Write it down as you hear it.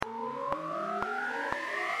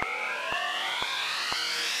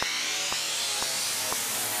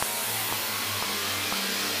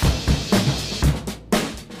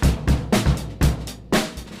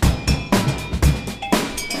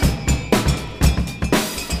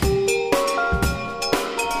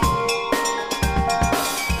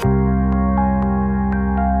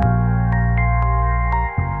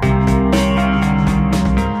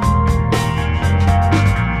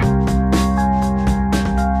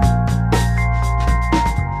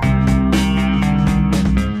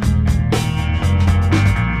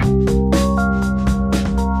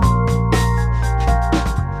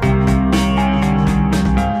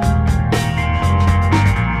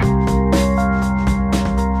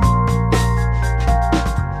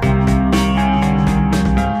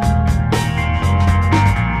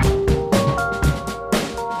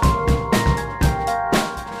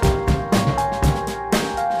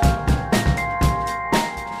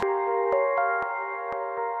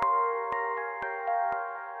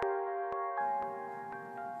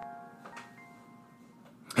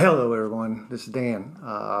Hello, everyone. This is Dan.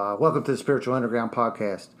 Welcome to the Spiritual Underground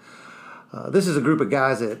podcast. This is a group of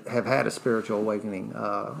guys that have had a spiritual awakening.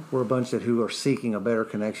 We're a bunch who are seeking a better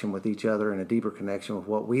connection with each other and a deeper connection with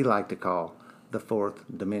what we like to call the fourth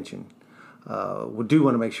dimension. We do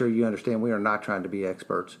want to make sure you understand we are not trying to be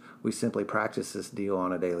experts. We simply practice this deal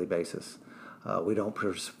on a daily basis. We don't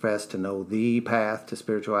profess to know the path to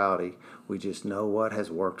spirituality. We just know what has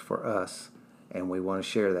worked for us, and we want to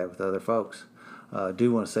share that with other folks.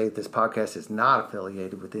 Do want to say that this podcast is not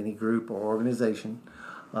affiliated with any group or organization.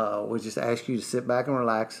 We just ask you to sit back and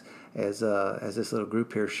relax as this little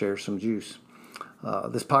group here shares some juice.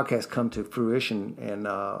 This podcast come to fruition and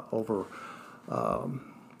over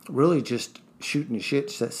really just shooting the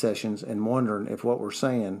shit sessions and wondering if what we're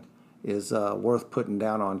saying is worth putting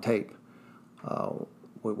down on tape.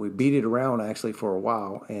 We beat it around actually for a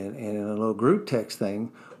while, and in a little group text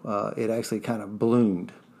thing, it actually kind of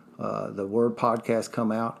bloomed. The word podcast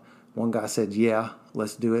come out. One guy said, yeah,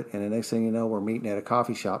 let's do it. And the next thing you know, we're meeting at a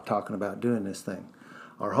coffee shop talking about doing this thing.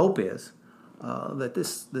 Our hope is that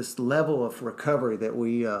this level of recovery that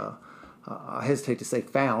we, I hesitate to say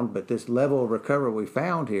found, but this level of recovery we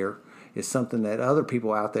found here is something that other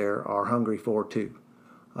people out there are hungry for too.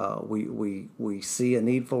 We see a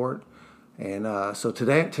need for it. And so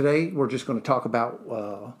today we're just going to talk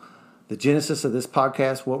about the genesis of this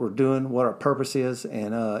podcast, what we're doing, what our purpose is,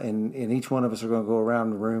 and each one of us are going to go around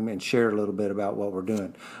the room and share a little bit about what we're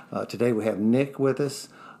doing. Today we have Nick with us,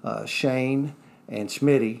 Shane, and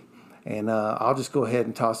Smitty, and I'll just go ahead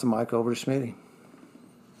and toss the mic over to Smitty.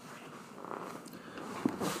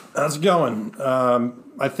 How's it going?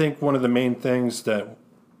 I think one of the main things that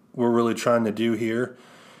we're really trying to do here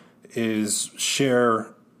is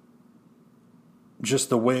share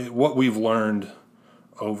just what we've learned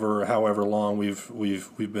over however long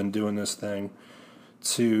we've been doing this thing,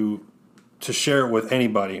 to share it with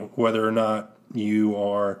anybody, whether or not you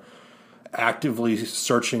are actively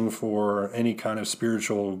searching for any kind of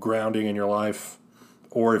spiritual grounding in your life,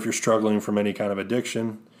 or if you're struggling from any kind of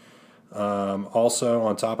addiction. Also,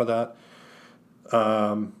 on top of that,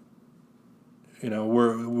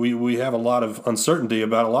 we have a lot of uncertainty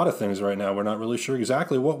about a lot of things right now. We're not really sure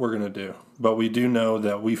exactly what we're going to do, but we do know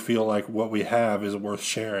that we feel like what we have is worth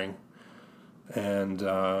sharing. And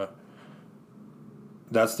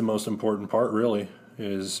that's the most important part, really,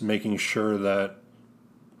 is making sure that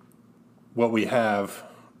what we have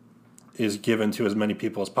is given to as many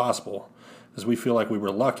people as possible. Because we feel like we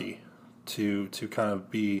were lucky to kind of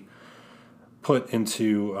be put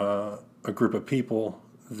into a group of people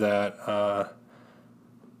that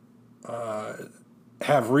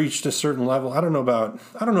have reached a certain level. I don't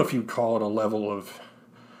know if you'd call it a level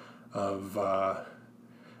of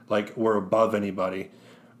like we're above anybody,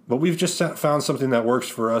 but we've just found something that works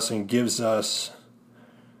for us and gives us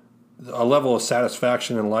a level of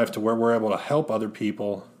satisfaction in life to where we're able to help other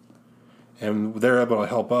people and they're able to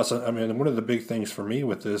help us. I mean, one of the big things for me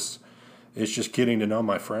with this is just getting to know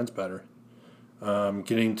my friends better,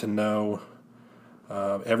 getting to know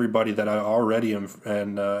everybody that I already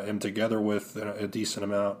am together with a decent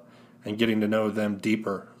amount, and getting to know them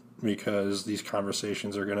deeper, because these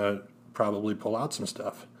conversations are going to probably pull out some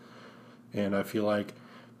stuff. And I feel like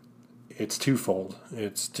it's twofold.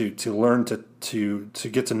 It's to learn to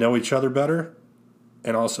get to know each other better,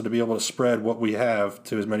 and also to be able to spread what we have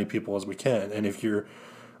to as many people as we can. And if you're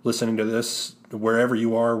listening to this, wherever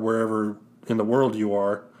you are, wherever in the world you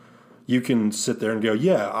are, you can sit there and go,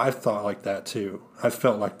 yeah, I thought like that too. I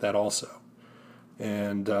felt like that also.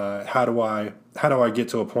 And how do I get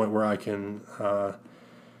to a point where I can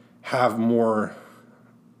have more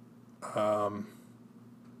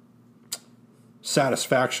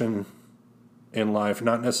satisfaction in life,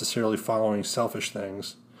 not necessarily following selfish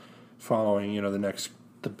things, following,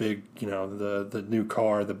 the big, the new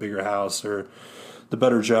car, the bigger house, or the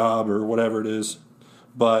better job, or whatever it is,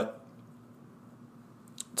 but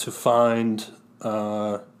to find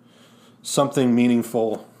something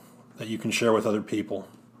meaningful that you can share with other people.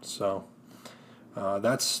 So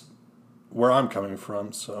that's where I'm coming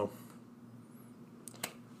from. So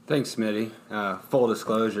thanks, Smitty. Full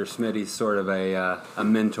disclosure, Smitty's sort of a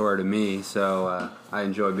mentor to me, so I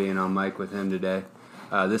enjoy being on mic with him today.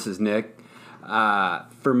 This is Nick.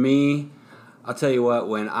 For me, I'll tell you what,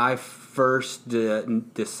 when I first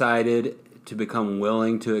decided to become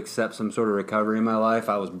willing to accept some sort of recovery in my life,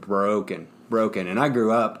 I was broken. And I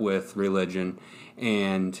grew up with religion,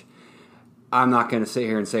 and I'm not going to sit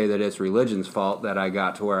here and say that it's religion's fault that I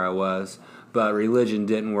got to where I was, but religion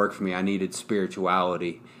didn't work for me. I needed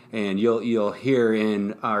spirituality. And you'll hear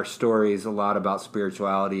in our stories a lot about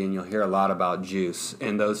spirituality, and you'll hear a lot about juice.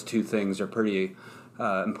 And those two things are pretty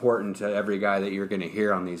important to every guy that you're going to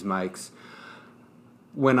hear on these mics.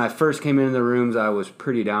 When I first came into the rooms, I was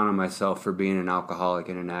pretty down on myself for being an alcoholic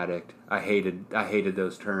and an addict. I hated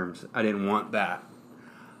those terms. I didn't want that.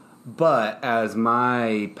 But as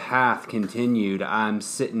my path continued, I'm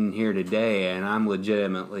sitting here today and I'm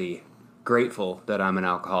legitimately grateful that I'm an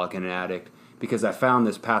alcoholic and an addict, because I found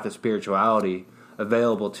this path of spirituality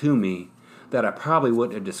available to me that I probably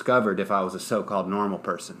wouldn't have discovered if I was a so-called normal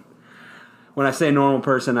person. When I say normal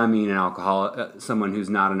person, I mean an alcoholic, someone who's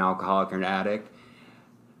not an alcoholic or an addict.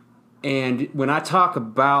 And when I talk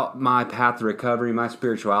about my path to recovery, my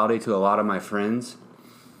spirituality to a lot of my friends,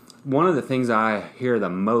 one of the things I hear the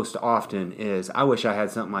most often is, I wish I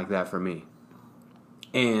had something like that for me.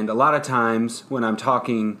 And a lot of times when I'm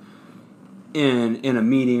talking in a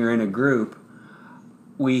meeting or in a group,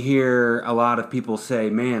 we hear a lot of people say,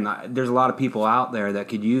 man, there's a lot of people out there that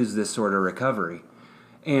could use this sort of recovery.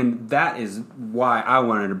 And that is why I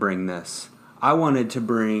wanted to bring this. I wanted to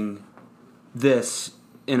bring this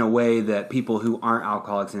in a way that people who aren't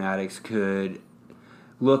alcoholics and addicts could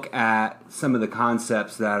look at some of the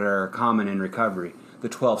concepts that are common in recovery. The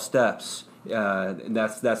 12 steps,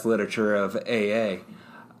 that's literature of AA.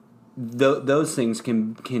 Those things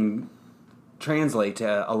can translate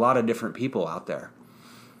to a lot of different people out there.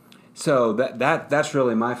 So that's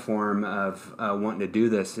really my form of wanting to do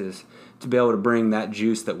this, is to be able to bring that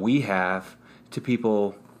juice that we have to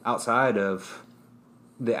people outside of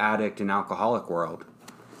the addict and alcoholic world.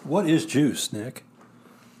 What is juice, Nick?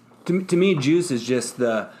 To me, juice is just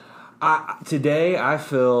today I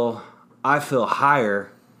feel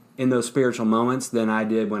higher in those spiritual moments than I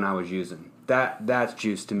did when I was using. That's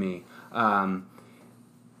juice to me.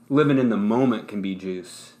 Living in the moment can be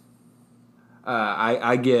juice.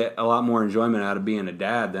 I get a lot more enjoyment out of being a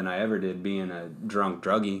dad than I ever did being a drunk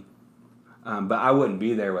druggie. But I wouldn't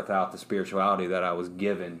be there without the spirituality that I was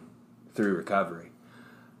given through recovery.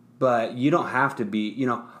 But you don't have to be,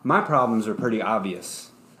 my problems are pretty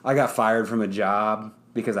obvious. I got fired from a job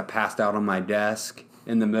because I passed out on my desk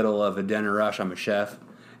in the middle of a dinner rush. I'm a chef.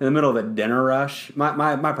 In the middle of a dinner rush,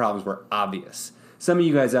 my problems were obvious. Some of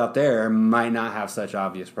you guys out there might not have such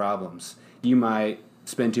obvious problems. You might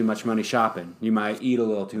spend too much money shopping. You might eat a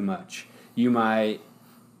little too much. You might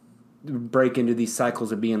break into these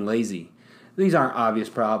cycles of being lazy. These aren't obvious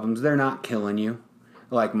problems. They're not killing you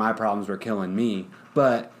like my problems were killing me.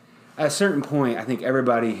 But at a certain point, I think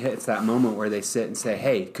everybody hits that moment where they sit and say,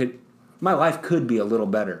 hey, my life could be a little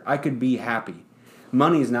better. I could be happy.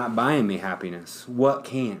 Money's not buying me happiness. What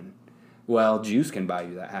can? Well, juice can buy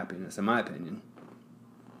you that happiness, in my opinion.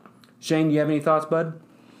 Shane, do you have any thoughts, bud?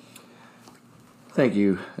 Thank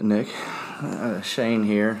you, Nick. Shane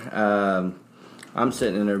here. I'm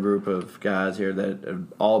sitting in a group of guys here that have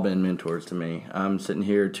all been mentors to me. I'm sitting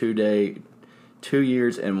here 2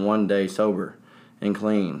 years and 1 day sober and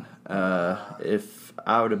clean. If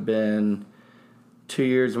I would have been 2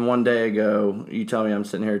 years and 1 day ago, you tell me I'm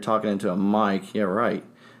sitting here talking into a mic, yeah, right.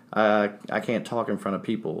 I can't talk in front of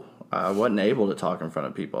people. I wasn't able to talk in front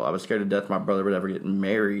of people. I was scared to death my brother would ever get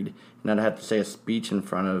married, and I'd have to say a speech in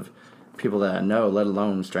front of people that I know, let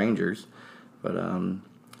alone strangers. But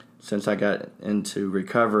since I got into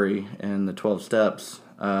recovery and the 12 steps,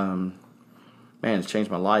 man, it's changed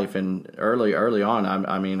my life. And early on,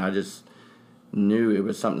 I just knew it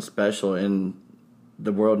was something special, and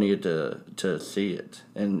the world needed to see it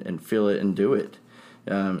and feel it and do it.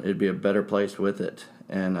 It'd be a better place with it.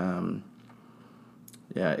 And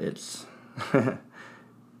yeah, it's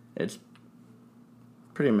it's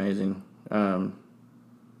pretty amazing. I'm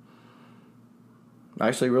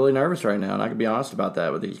actually really nervous right now, and I can be honest about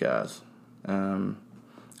that with these guys.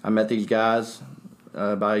 I met these guys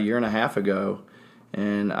about 1.5 years ago,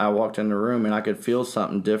 and I walked in the room, and I could feel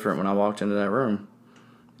something different when I walked into that room.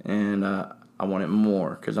 And I wanted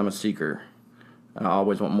more, because I'm a seeker. I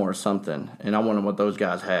always want more of something, and I wanted what those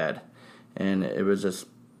guys had. And it was a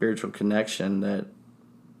spiritual connection that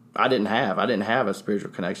I didn't have. I didn't have a spiritual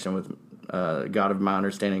connection with God of my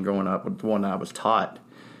understanding growing up, with the one I was taught.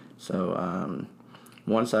 So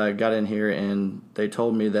once I got in here and they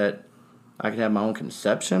told me that I could have my own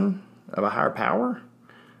conception of a higher power,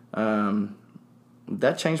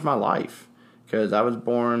 that changed my life, because I was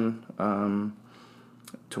born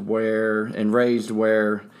to where and raised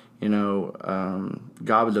where,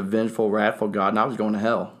 God was a vengeful, wrathful God, and I was going to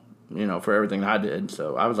hell, for everything I did.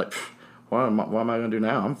 So I was like, what am I going to do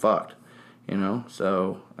now? I'm fucked,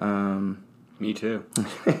 So Me too.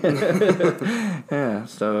 yeah.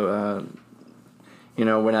 So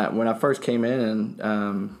when I first came in,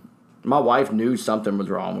 and my wife knew something was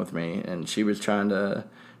wrong with me, and she was trying to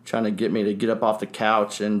trying to get me to get up off the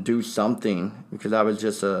couch and do something, because I was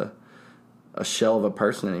just a shell of a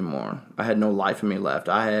person anymore. I had no life in me left.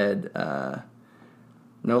 I had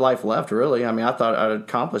no life left, really. I mean, I thought I'd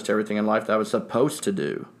accomplished everything in life that I was supposed to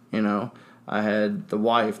do, you know. I had the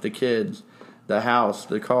wife, the kids, the house,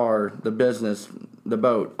 the car, the business, the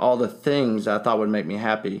boat, all the things I thought would make me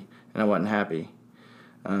happy, and I wasn't happy.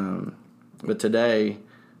 But today,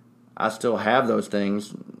 I still have those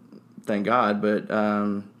things, thank God, but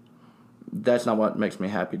that's not what makes me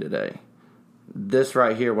happy today. This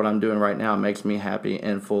right here, what I'm doing right now, makes me happy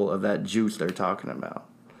and full of that juice they're talking about.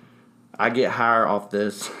 I get higher off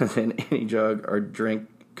this than any drug or drink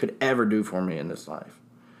could ever do for me in this life.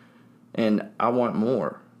 And I want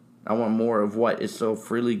more. I want more of what is so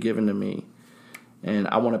freely given to me. And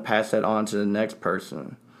I want to pass that on to the next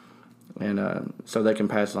person. And so they can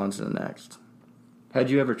pass it on to the next. Had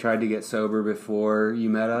you ever tried to get sober before you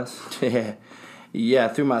met us? Yeah,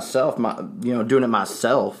 through myself, doing it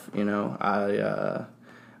myself. I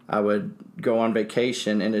would go on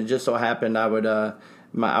vacation, and it just so happened I would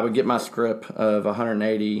get my script of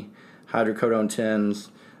 180 hydrocodone 10s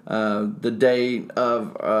the day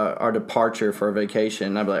of our departure for a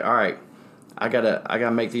vacation. I'd be like, all right, I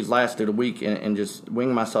gotta make these last through the week and just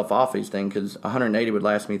wing myself off these things, because 180 would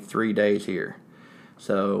last me 3 days here.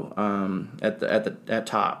 So at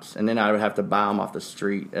tops, and then I would have to buy them off the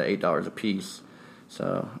street at $8 a piece.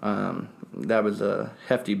 So that was a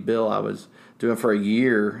hefty bill I was doing for a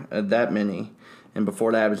year, that many, and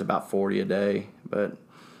before that it was about 40 a day. But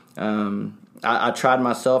I tried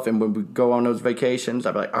myself, and when we go on those vacations,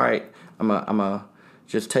 I'd be like, all right, I'm a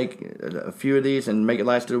just take a few of these and make it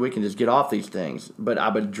last through the week and just get off these things. But I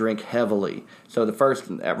would drink heavily. So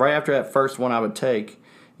right after that first one I would take,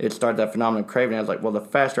 it started that phenomenon of craving. I was like, well, the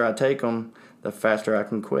faster I take them, the faster I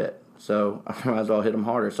can quit. So I might as well hit them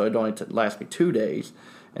harder. So it only last me 2 days.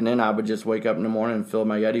 And then I would just wake up in the morning and fill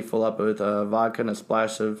my Yeti full up with vodka and a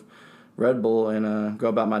splash of Red Bull and go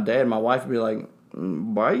about my day. And my wife would be like,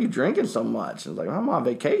 why are you drinking so much? I was like, I'm on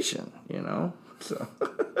vacation, So,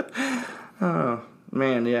 oh,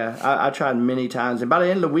 man, yeah. I tried many times. And by the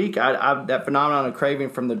end of the week, that phenomenon of craving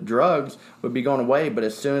from the drugs would be going away. But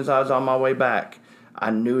as soon as I was on my way back, I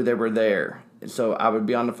knew they were there. And so I would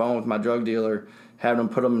be on the phone with my drug dealer, having them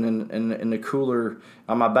put them in the cooler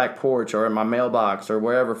on my back porch or in my mailbox or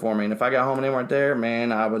wherever for me. And if I got home and they weren't there,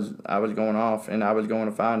 man, I was going off, and I was going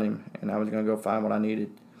to find him, and I was going to go find what I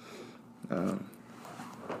needed.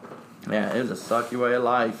 Yeah, it was a sucky way of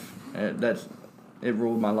life. It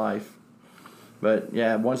ruled my life. But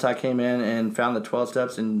yeah, once I came in and found the 12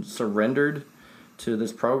 steps and surrendered to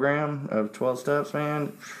this program of 12 steps,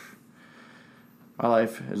 man, my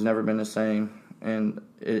life has never been the same. And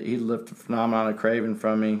he lifted the phenomenon of craving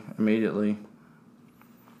from me immediately.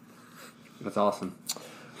 That's awesome.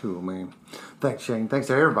 Cool, man. Thanks, Shane. Thanks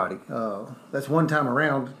to everybody. That's one time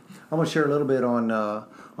around. I want to share a little bit on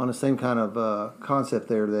the same kind of concept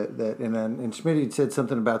there and Schmitty said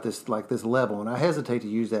something about this, like this level, and I hesitate to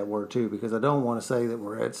use that word too, because I don't want to say that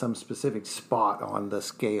we're at some specific spot on the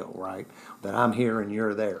scale, right? That I'm here and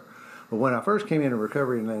you're there. But when I first came into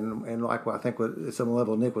recovery, and like I think what some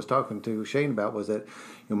level Nick was talking to Shane about, was that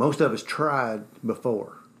most of us tried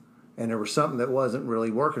before, and there was something that wasn't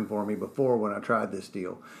really working for me before when I tried this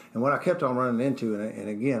deal. And what I kept on running into, and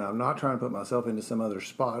again, I'm not trying to put myself into some other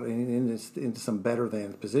spot, into some better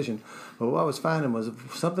than position, but what I was finding was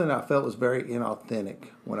something that I felt was very inauthentic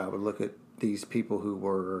when I would look at these people who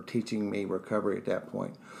were teaching me recovery at that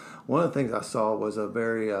point. One of the things I saw was a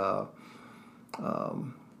very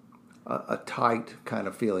a tight kind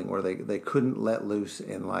of feeling where they couldn't let loose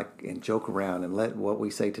and joke around and let what we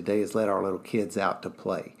say today is let our little kids out to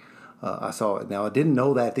play. I saw it. Now, I didn't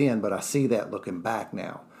know that then, but I see that looking back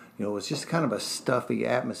now. It's just kind of a stuffy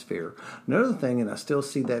atmosphere. Another thing, and I still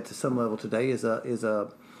see that to some level today, is a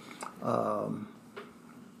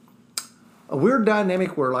weird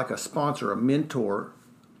dynamic where, like, a sponsor, a mentor,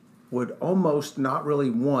 would almost not really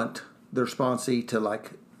want their sponsee to,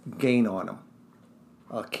 like, gain on them.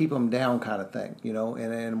 Keep them down, kind of thing,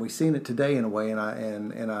 and we've seen it today in a way, and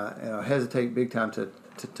I hesitate big time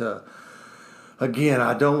to again,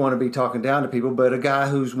 I don't want to be talking down to people, but a guy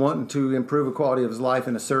who's wanting to improve the quality of his life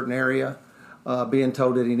in a certain area, being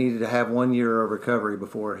told that he needed to have 1 year of recovery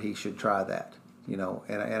before he should try that,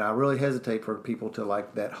 and I really hesitate for people to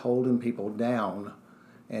like that, holding people down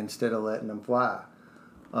instead of letting them fly.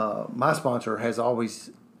 My sponsor has always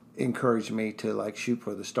encouraged me to like shoot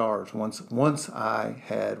for the stars. Once I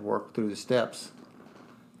had worked through the steps,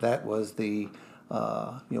 that was the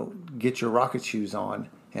get your rocket shoes on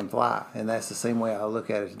and fly. And that's the same way I look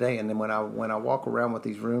at it today. And then when I walk around with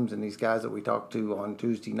these rooms and these guys that we talk to on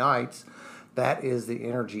Tuesday nights, that is the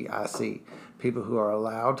energy I see. People who are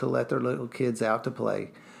allowed to let their little kids out to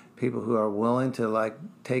play. People who are willing to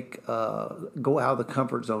go out of the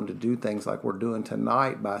comfort zone to do things like we're doing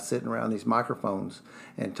tonight by sitting around these microphones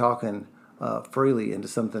and talking freely into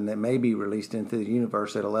something that may be released into the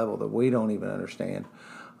universe at a level that we don't even understand.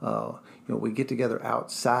 We get together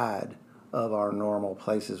outside of our normal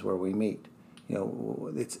places where we meet.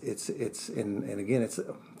 It's and again, it's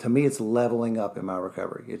to me, it's leveling up in my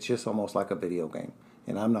recovery. It's just almost like a video game,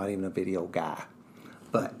 and I'm not even a video guy,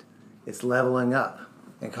 but it's leveling up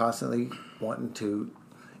and constantly wanting to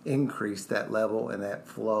increase that level and that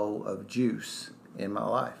flow of juice in my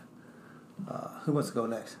life. Who wants to go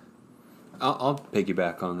next? I'll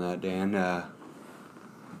piggyback on that, Dan.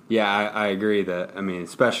 I agree that,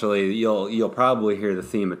 especially you'll probably hear the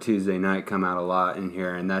theme of Tuesday night come out a lot in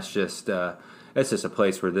here, and that's just a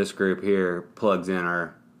place where this group here plugs in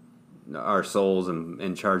our souls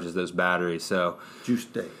and charges those batteries. So Juice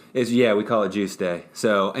Day. We call it Juice Day.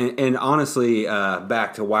 So and honestly,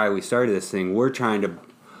 back to why we started this thing,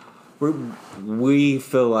 we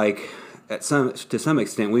feel like to some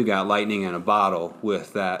extent we've got lightning in a bottle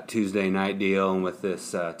with that Tuesday night deal and with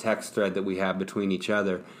this text thread that we have between each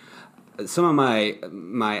other. Some of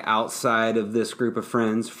my outside of this group of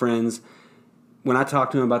friends, when I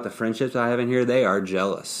talk to them about the friendships I have in here, they are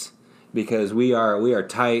jealous because we are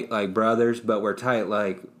tight like brothers, but we're tight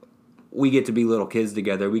like we get to be little kids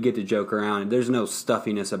together. We get to joke around. There's no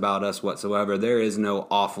stuffiness about us whatsoever. There is no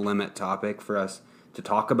off-limit topic for us to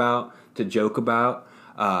talk about, to joke about.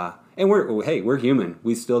 And we're human.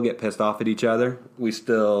 We still get pissed off at each other. We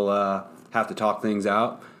still have to talk things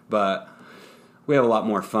out, but we have a lot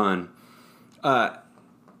more fun.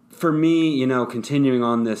 For me, continuing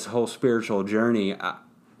on this whole spiritual journey,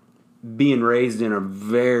 being raised in a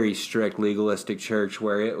very strict legalistic church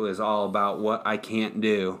where it was all about what I can't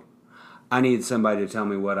do, I needed somebody to tell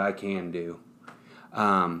me what I can do.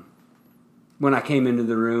 When I came into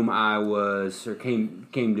the room,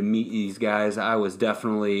 came to meet these guys, I was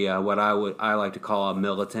definitely what I like to call a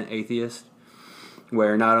militant atheist,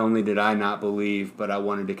 where not only did I not believe, but I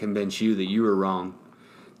wanted to convince you that you were wrong.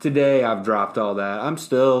 Today, I've dropped all that. I'm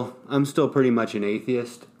still pretty much an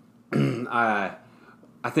atheist. I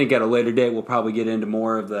think at a later date we'll probably get into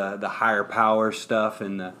more of the higher power stuff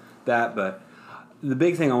and that. But the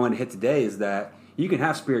big thing I want to hit today is that you can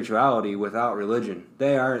have spirituality without religion.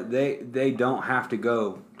 They don't have to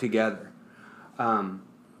go together.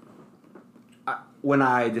 When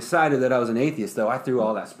I decided that I was an atheist, though, I threw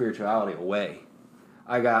all that spirituality away.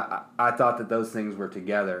 I thought that those things were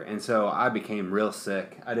together, and so I became real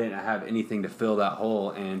sick. I didn't have anything to fill that hole,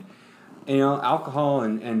 and alcohol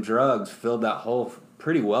and drugs filled that hole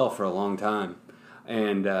pretty well for a long time,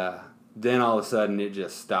 and then all of a sudden it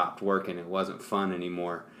just stopped working. It wasn't fun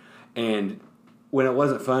anymore, and when it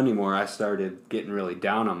wasn't fun anymore, I started getting really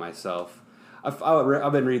down on myself.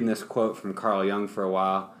 I've been reading this quote from Carl Jung for a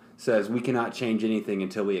while. It says, "We cannot change anything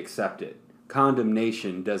until we accept it.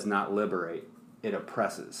 Condemnation does not liberate. It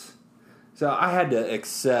oppresses." So I had to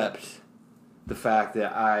accept the fact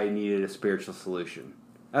that I needed a spiritual solution.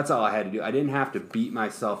 That's all I had to do. I didn't have to beat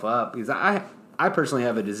myself up because I personally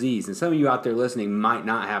have a disease, and some of you out there listening might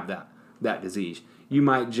not have that disease. You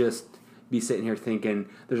might just be sitting here thinking,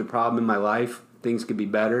 there's a problem in my life, things could be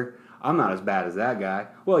better. I'm not as bad as that guy.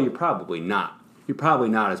 Well, you're probably not. You're probably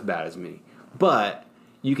not as bad as me. But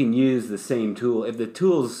you can use the same tool. If the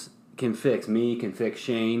tools can fix me, can fix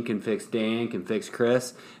Shane, can fix Dan, can fix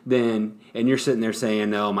Chris, and you're sitting there saying,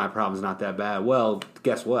 no, my problem's not that bad. Well,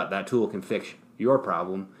 guess what? That tool can fix your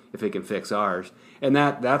problem if it can fix ours. And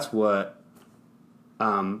that's what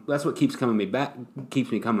keeps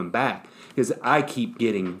me coming back, because I keep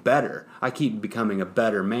getting better. I keep becoming a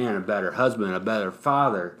better man, a better husband, a better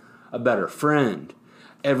father, a better friend.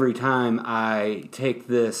 Every time I take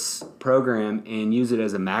this program and use it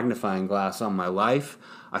as a magnifying glass on my life,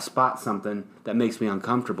 I spot something that makes me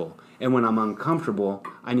uncomfortable. And when I'm uncomfortable,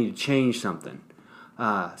 I need to change something.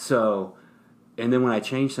 And then when I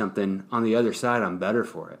change something, on the other side, I'm better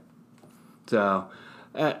for it. So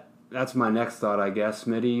that's my next thought, I guess.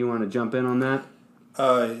 Smitty, you want to jump in on that?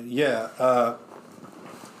 A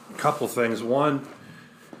couple things. One,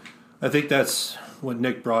 I think that's what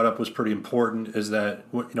Nick brought up was pretty important, is that,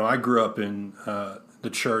 I grew up in the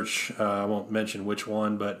church. I won't mention which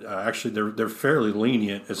one, but actually they're fairly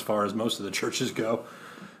lenient as far as most of the churches go.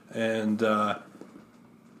 And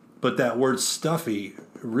but that word stuffy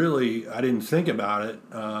really, I didn't think about it,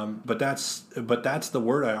 but that's the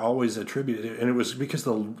word I always attributed it, and it was because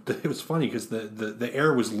it was funny because the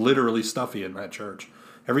air was literally stuffy in that church.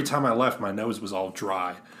 Every time I left, my nose was all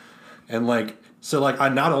dry, and I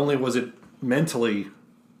not only was it mentally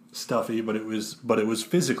stuffy, but it was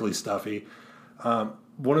physically stuffy.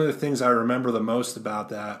 One of the things I remember the most about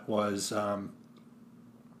that was, I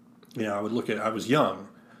was young.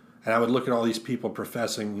 And I would look at all these people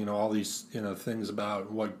professing, all these, things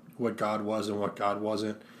about what God was and what God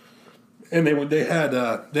wasn't, and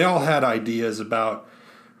they all had ideas about,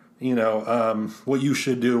 what you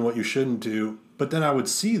should do and what you shouldn't do. But then I would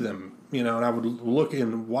see them, and I would look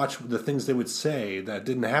and watch the things they would say that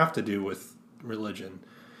didn't have to do with religion,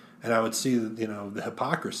 and I would see, the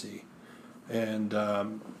hypocrisy, and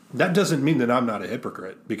that doesn't mean that I'm not a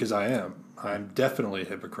hypocrite, because I am. I'm definitely a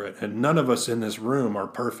hypocrite, and none of us in this room are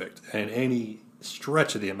perfect in any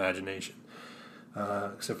stretch of the imagination,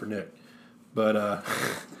 except for Nick. But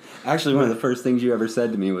actually, one of the first things you ever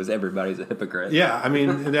said to me was, "Everybody's a hypocrite." Yeah, I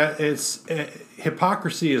mean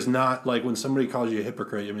hypocrisy is not like when somebody calls you a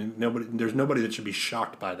hypocrite. I mean, there's nobody that should be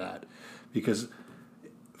shocked by that, because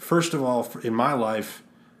first of all, in my life,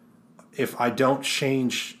 if I don't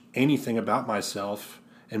change anything about myself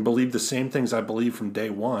and believe the same things I believe from day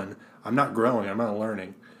one, I'm not growing. I'm not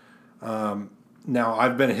learning. Now,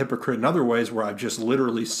 I've been a hypocrite in other ways where I've just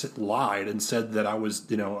literally lied and said that I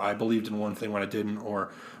was, I believed in one thing when I didn't,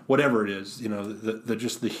 or whatever it is,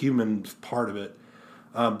 just the human part of it.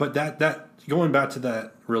 But that going back to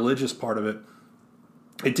that religious part of it,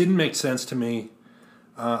 it didn't make sense to me.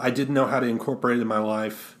 I didn't know how to incorporate it in my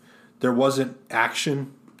life. There wasn't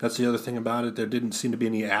action. That's the other thing about it. There didn't seem to be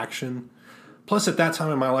any action. Plus, at that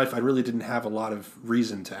time in my life, I really didn't have a lot of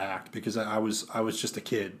reason to act because I was just a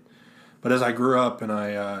kid. But as I grew up, and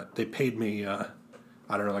they paid me, like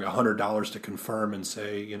 $100 to confirm and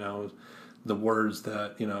say, the words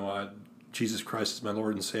that Jesus Christ is my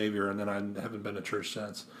Lord and Savior, and then I haven't been to church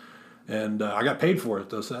since. And I got paid for it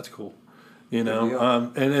though, so that's cool.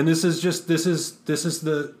 And this is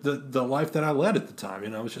the life that I led at the time.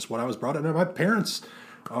 It's just what I was brought up. Now, my parents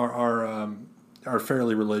are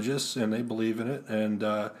fairly religious, and they believe in it, and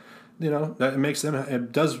that makes them.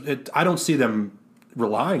 It does. I don't see them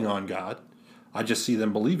relying on God. I just see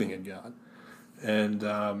them believing in God. And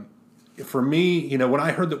for me, when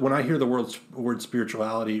I hear the word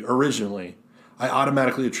spirituality originally, I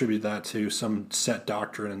automatically attribute that to some set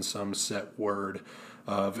doctrine and some set word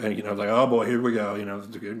of, and like, oh boy, here we go,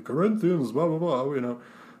 Corinthians, blah blah blah,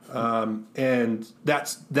 and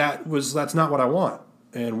that's not what I want.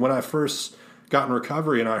 And when I first got in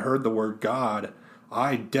recovery and I heard the word God,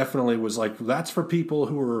 I definitely was like, that's for people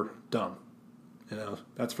who are dumb.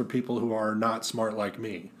 That's for people who are not smart like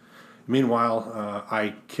me. Meanwhile,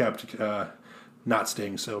 I kept not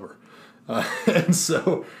staying sober, and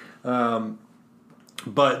so.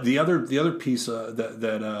 But the other piece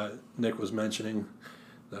that Nick was mentioning,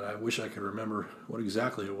 that I wish I could remember what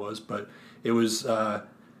exactly it was, but it was the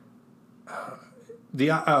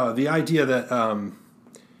idea that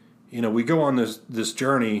we go on this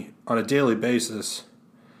journey on a daily basis,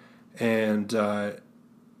 and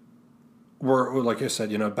we're, like I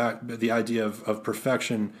said, back the idea of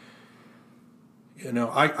perfection.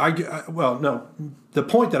 The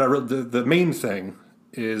point that I wrote, the main thing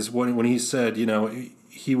is when he said,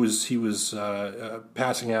 he was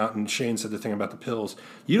passing out, and Shane said the thing about the pills.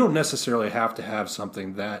 You don't necessarily have to have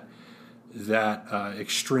something that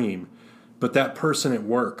extreme, but that person at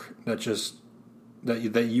work that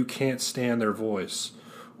you can't stand their voice,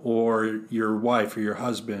 or your wife or your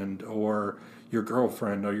husband or your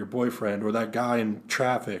girlfriend or your boyfriend or that guy in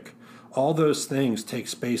traffic, all those things take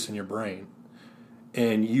space in your brain.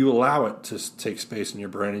 And you allow it to take space in your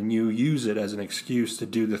brain, and you use it as an excuse to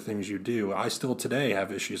do the things you do. I still today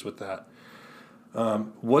have issues with that.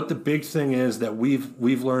 What the big thing is that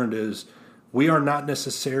we've learned is we are not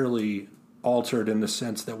necessarily altered in the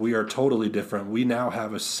sense that we are totally different. We now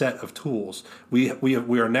have a set of tools. We have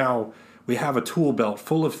a tool belt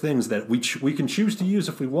full of things that we can choose to use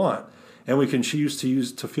if we want, and we can choose to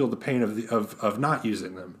use to feel the pain of not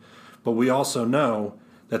using them. But we also know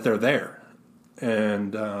that they're there.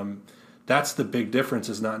 And that's the big difference.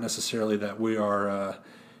 Is not necessarily that we are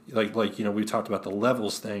we talked about the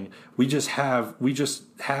levels thing. We just have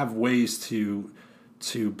ways to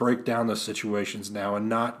break down those situations now and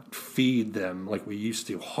not feed them like we used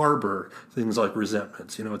to. Harbor things like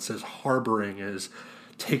resentments. It says harboring is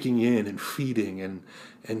taking in and feeding and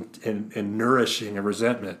nourishing a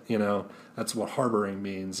resentment. That's what harboring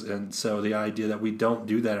means. And so the idea that we don't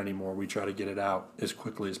do that anymore, we try to get it out as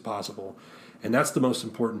quickly as possible. And that's the most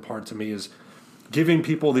important part to me is giving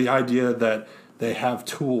people the idea that they have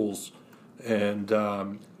tools and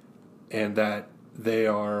that they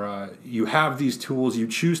are you have these tools, you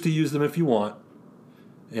choose to use them if you want,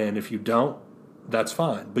 and if you don't, that's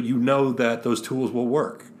fine, but you know that those tools will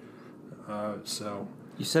work. So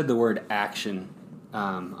you said the word action.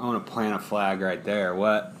 I want to plant a flag right there.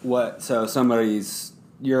 What so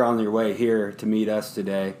you're on your way here to meet us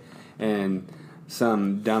today, and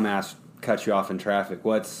some dumbass cuts you off in traffic.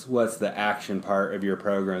 What's the action part of your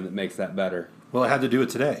program that makes that better? Well, I had to do it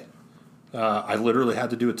today. I literally had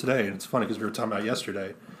to do it today, and it's funny because we were talking about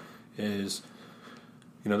yesterday. Is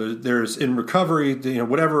there's in recovery,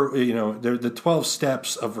 whatever the 12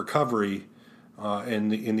 steps of recovery. In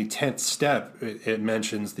the 10th step, it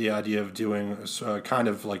mentions the idea of doing kind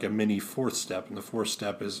of like a mini fourth step, and the fourth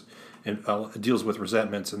step deals with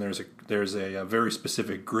resentments, and there's a very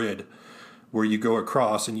specific grid where you go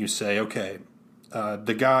across and you say, okay,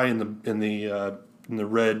 the guy in the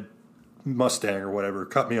red Mustang or whatever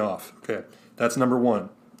cut me off. Okay, that's number 1.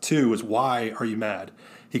 2 is, why are you mad?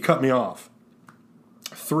 He cut me off.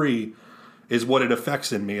 3 is what it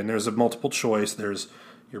affects in me, and there's a multiple choice. There's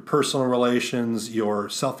your personal relations, your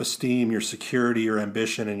self-esteem, your security, your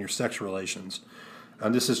ambition, and your sex relations.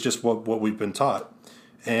 And this is just what we've been taught.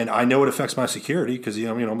 And I know it affects my security because,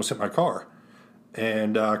 almost hit my car.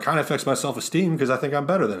 And kind of affects my self-esteem because I think I'm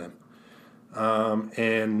better than him.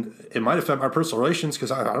 And it might affect my personal relations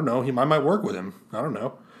because, I don't know, I might work with him. I don't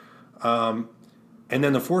know. And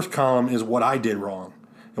then the 4th column is what I did wrong.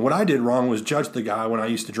 And what I did wrong was judge the guy when I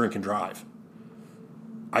used to drink and drive.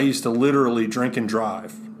 I used to literally drink and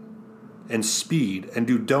drive and speed and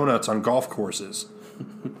do donuts on golf courses,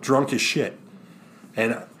 drunk as shit.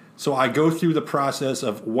 And so I go through the process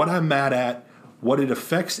of what I'm mad at, what it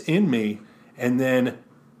affects in me, and then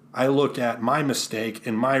I look at my mistake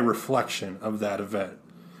and my reflection of that event,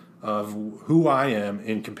 of who I am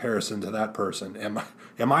in comparison to that person.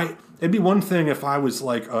 Am I? It'd be one thing if I was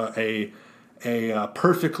like a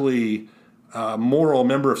perfectly moral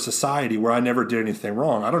member of society where I never did anything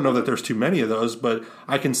wrong. I don't know that there's too many of those, but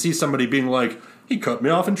I can see somebody being like, he cut me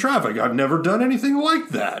off in traffic. I've never done anything like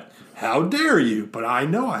that. How dare you? But I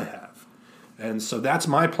know I have. And so that's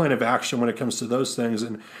my plan of action when it comes to those things.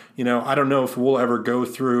 And, I don't know if we'll ever go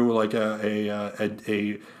through like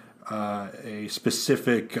a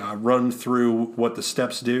specific run through what the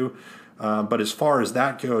steps do. But as far as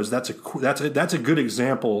that goes, that's a good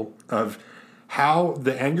example of how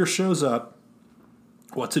the anger shows up,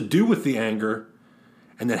 what to do with the anger,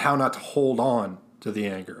 and then how not to hold on to the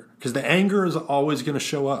anger. Because the anger is always going to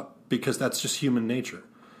show up because that's just human nature.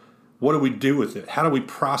 What do we do with it? How do we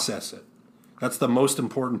process it? That's the most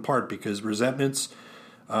important part because resentments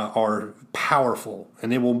are powerful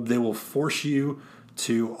and they will force you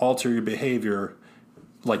to alter your behavior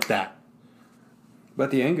like that.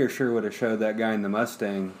 But the anger sure would have showed that guy in the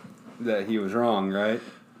Mustang that he was wrong, right?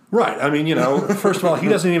 Right. I mean, first of all, he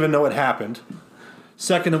doesn't even know what happened.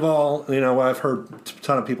 Second of all, what I've heard a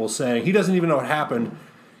ton of people saying, he doesn't even know what happened.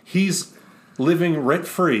 He's living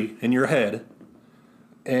rent-free in your head.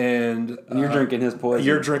 And you're drinking his poison.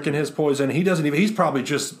 You're drinking his poison. He doesn't even, he's probably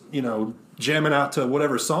just, jamming out to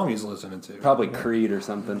whatever song he's listening to. Probably Creed or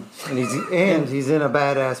something. And he's in a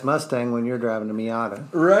badass Mustang when you're driving a Miata.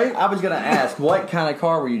 Right? I was going to ask, what kind of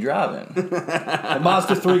car were you driving? The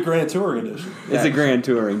Mazda 3 Grand Touring Edition. It's a Grand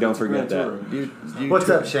Touring, don't forget that. What's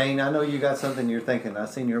up, Shane? I know you got something you're thinking. I've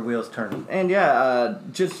seen your wheels turning. And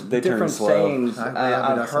just they different sayings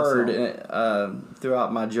I've heard so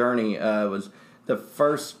throughout my journey was the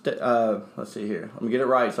first, let's see here. Let me get it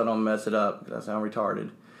right so I don't mess it up because I sound retarded.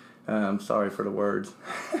 I'm sorry for the words.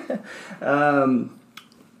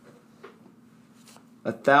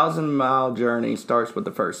 1,000-mile journey starts with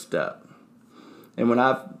the first step. And when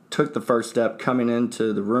I took the first step coming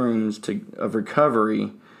into the rooms of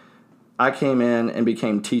recovery, I came in and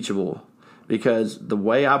became teachable because the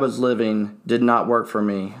way I was living did not work for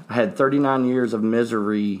me. I had 39 years of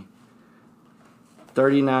misery.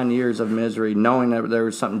 39 years of misery knowing that there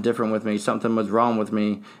was something different with me, something was wrong with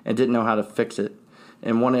me, and didn't know how to fix it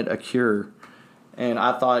and wanted a cure. And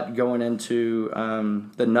I thought going into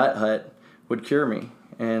the Nut Hut would cure me.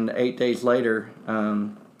 And 8 days later,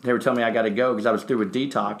 they were telling me I got to go because I was through with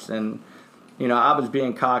detox. And, I was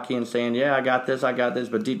being cocky and saying, yeah, I got this.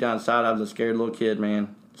 But deep down inside, I was a scared little kid,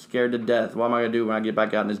 man. Scared to death. What am I going to do when I get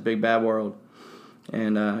back out in this big, bad world?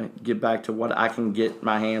 And get back to what I can get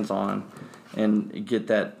my hands on and get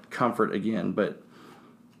that comfort again. But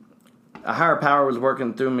a higher power was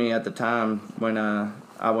working through me at the time when I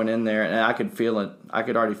went in there, and I could feel it. I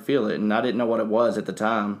could already feel it, and I didn't know what it was at the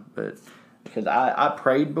time. But because I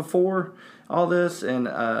prayed before all this, and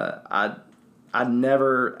I I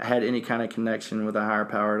never had any kind of connection with a higher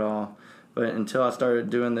power at all. But until I started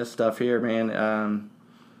doing this stuff here, man,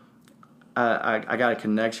 I got a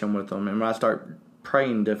connection with them. And when I start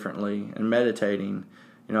praying differently and meditating,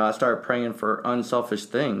 I start praying for unselfish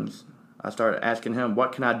things. I started asking him,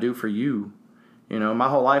 what can I do for you? My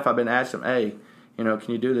whole life I've been asking him, hey,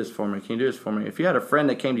 can you do this for me? Can you do this for me? If you had a friend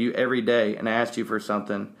that came to you every day and asked you for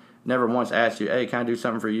something, never once asked you, hey, can I do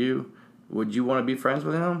something for you? Would you want to be friends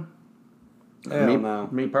with him? No.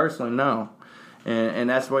 Me personally, no. And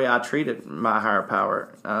that's the way I treated my higher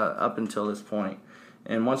power up until this point.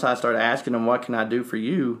 And once I started asking him, what can I do for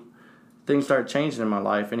you? Things started changing in my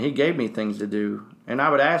life. And he gave me things to do. And I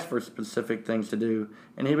would ask for specific things to do.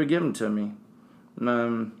 And he would give them to me.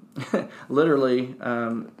 Literally,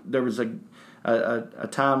 there was a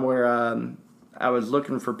time where I was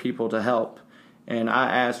looking for people to help. And I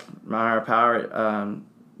asked my higher power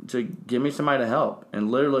to give me somebody to help. And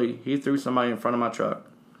literally, he threw somebody in front of my truck,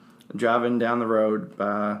 driving down the road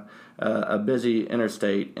by a busy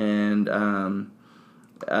interstate. And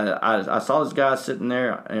I saw this guy sitting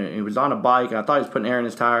there, and he was on a bike, and I thought he was putting air in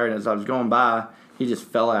his tire, and as I was going by, he just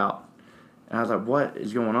fell out. And I was like, what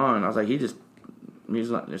is going on? And I was like,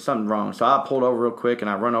 there's something wrong. So I pulled over real quick, and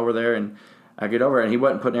I run over there, and I get over, and he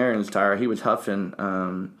wasn't putting air in his tire. He was huffing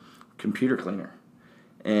computer cleaner.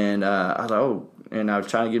 And I was like, oh, and I was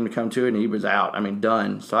trying to get him to come to it, and he was out.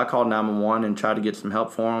 Done. So I called 911 and tried to get some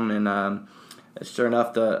help for him, and sure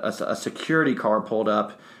enough, a security car pulled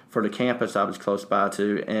up for the campus I was close by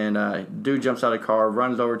to, and dude jumps out of the car,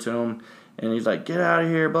 runs over to him, and he's like, get out of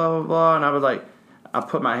here, blah, blah, blah. And I was like, I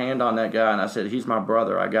put my hand on that guy, and I said, he's my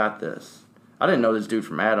brother, I got this. I didn't know this dude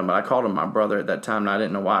from Adam, but I called him my brother at that time, and I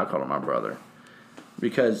didn't know why I called him my brother.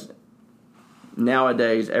 Because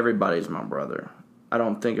nowadays, everybody's my brother. I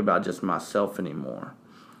don't think about just myself anymore.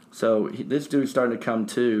 So this dude's starting to come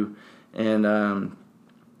to, and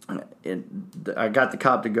I got the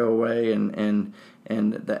cop to go away, and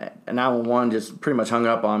the 911 just pretty much hung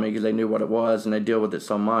up on me because they knew what it was, and they deal with it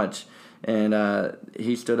so much. And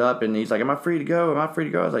he stood up, and he's like, am I free to go? Am I free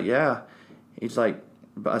to go? I was like, yeah. He's like,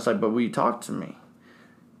 but will you talk to me?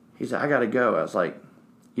 He said, I got to go. I was like,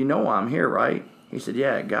 you know why I'm here, right? He said,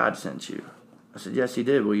 yeah, God sent you. I said, yes, he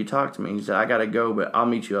did. Will you talk to me? He said, I got to go, but I'll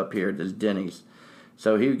meet you up here at this Denny's.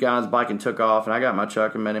 So he got on his bike and took off, and I got my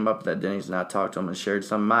truck and met him up at that Denny's, and I talked to him and shared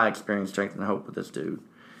some of my experience, strength, and hope with this dude.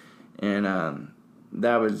 And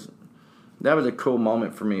that was a cool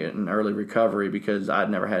moment for me in early recovery because I'd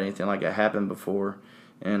never had anything like that happen before.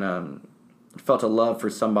 And felt a love for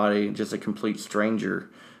somebody, just a complete stranger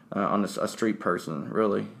on a street person,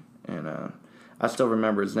 really. And I still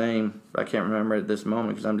remember his name, but I can't remember it at this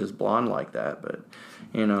moment because I'm just blonde like that. But,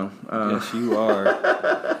 yes, you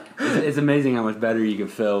are. It's amazing how much better you can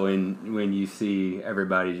feel when you see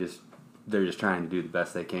everybody they're just trying to do the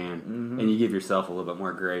best they can. Mm-hmm. And you give yourself a little bit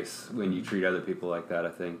more grace when you treat other people like that, I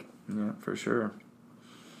think. Yeah, for sure.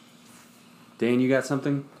 Dan, you got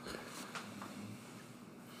something?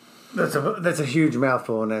 That's a huge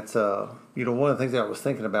mouthful, and that's one of the things that I was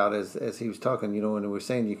thinking about is as he was talking, when we were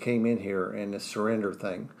saying you came in here and this surrender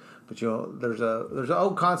thing, but there's an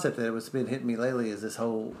old concept that has been hitting me lately is this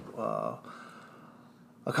whole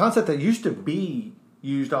a concept that used to be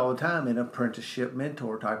used all the time in apprenticeship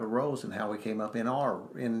mentor type of roles, and how we came up you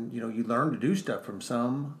learn to do stuff from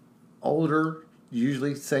some older,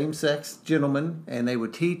 usually same sex gentlemen, and they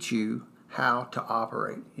would teach you how to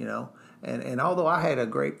operate, And although I had a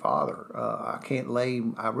great father, I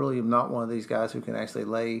really am not one of these guys who can actually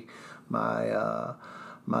lay my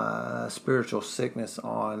spiritual sickness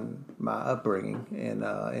on my upbringing. And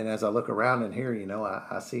as I look around in here,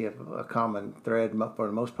 I see a common thread for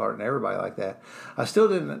the most part in everybody like that. I still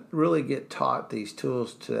didn't really get taught these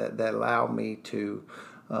tools that allow me to.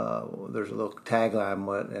 There's a little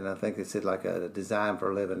tagline, and I think they said like a design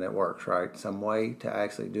for a living that works, right? Some way to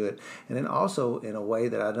actually do it. And then also in a way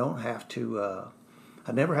that I don't have to,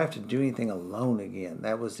 I never have to do anything alone again.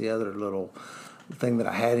 That was the other little thing that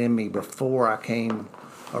I had in me before I came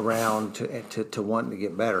around to wanting to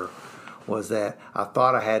get better, was that I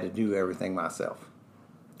thought I had to do everything myself.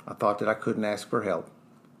 I thought that I couldn't ask for help.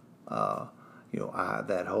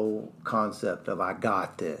 That whole concept of I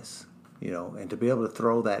got this. And to be able to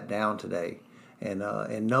throw that down today, and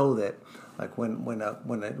know that, like when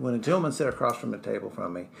a gentleman sat across from the table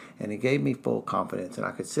from me, and he gave me full confidence, and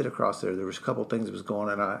I could sit across there. There was a couple of things that was going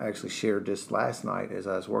on. I actually shared this last night as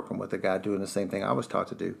I was working with a guy doing the same thing I was taught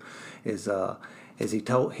to do.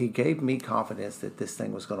 He gave me confidence that this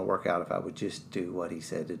thing was going to work out if I would just do what he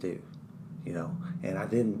said to do. you know. And I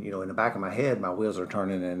didn't, you know, in the back of my head, my wheels are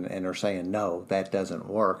turning and they're saying, no, that doesn't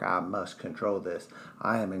work. I must control this.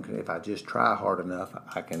 If I just try hard enough,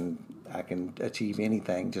 I can achieve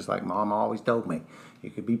anything. Just like Mom always told me, you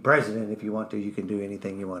could be president if you want to. You can do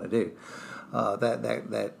anything you want to do.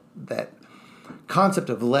 That concept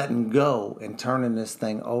of letting go and turning this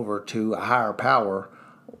thing over to a higher power.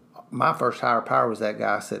 My first higher power was that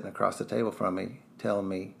guy sitting across the table from me, telling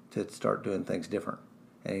me to start doing things different.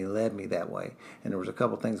 And he led me that way. And there was a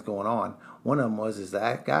couple things going on. One of them was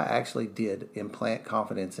that guy actually did implant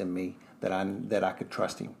confidence in me that I could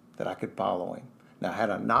trust him, that I could follow him. Now, had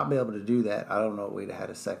I not been able to do that, I don't know if we'd have had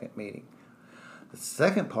a second meeting. The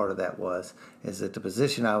second part of that is that the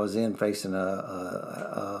position I was in, facing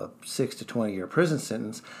a 6 to 20 year prison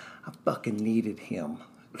sentence, I fucking needed him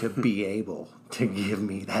to be able to give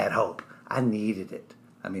me that hope. I needed it.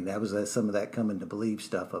 I mean, that was some of that coming to believe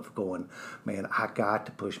stuff of going, man, I got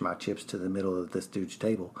to push my chips to the middle of this dude's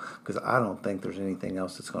table because I don't think there's anything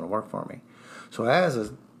else that's going to work for me. So as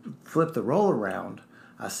I flip the role around,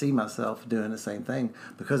 I see myself doing the same thing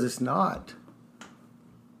because it's not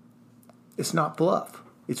fluff.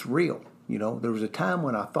 It's real. You know, there was a time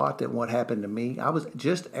when I thought that what happened to me, I was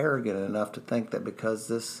just arrogant enough to think that because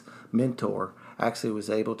this mentor actually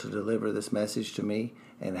was able to deliver this message to me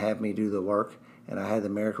and have me do the work, and I had the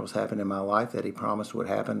miracles happen in my life that he promised would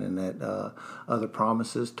happen and that other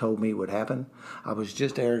promises told me would happen. I was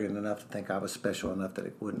just arrogant enough to think I was special enough that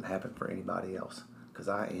it wouldn't happen for anybody else because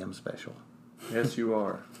I am special. Yes, you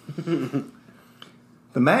are.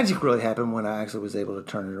 The magic really happened when I actually was able to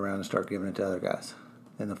turn it around and start giving it to other guys.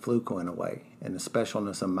 And the fluke went away. And the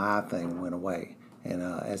specialness of my thing went away. And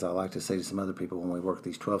as I like to say to some other people when we work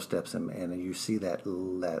these 12 steps and you see that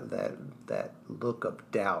look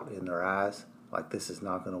of doubt in their eyes, like this is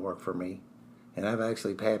not going to work for me. And I've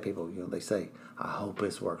actually had people, you know, they say, I hope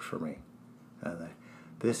this works for me. And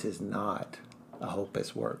this is not, I hope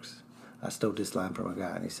this works. I stole this line from a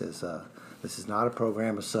guy and he says, this is not a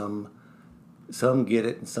program of some get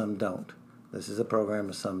it and some don't. This is a program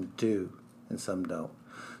of some do and some don't.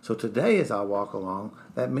 So today as I walk along,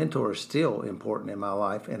 that mentor is still important in my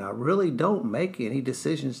life, and I really don't make any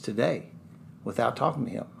decisions today without talking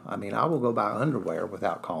to him. I mean, I will go buy underwear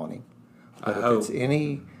without calling him. But if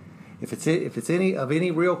it's any of any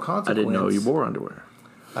real consequence, I didn't know you wore underwear.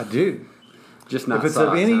 I do. Just not if it's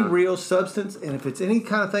socks, of any huh? real substance, and if it's any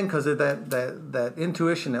kind of thing, because of that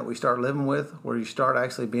intuition that we start living with, where you start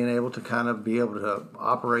actually being able to kind of be able to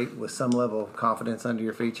operate with some level of confidence under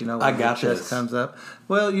your feet, you know, when I got your chest this. comes up.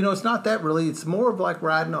 Well, you know, it's not that really. It's more of like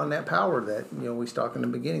riding on that power that, you know, we talked in the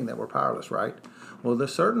beginning that we're powerless, right? Well, at a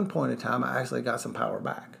certain point in time, I actually got some power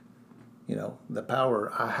back. You know,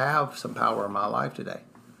 I have some power in my life today.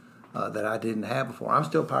 That I didn't have before. I'm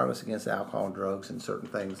still powerless against alcohol and drugs and certain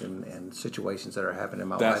things and situations that are happening in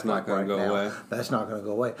my life. That's not going to go away. That's not going to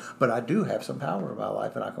go away. But I do have some power in my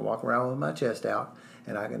life, and I can walk around with my chest out,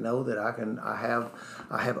 and I can know that I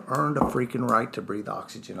have earned a freaking right to breathe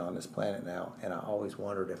oxygen on this planet now. And I always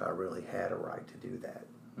wondered if I really had a right to do that.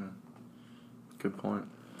 Good point.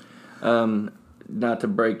 Not to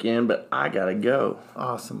break in, but I gotta go.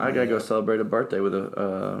 Awesome. I gotta go celebrate a birthday with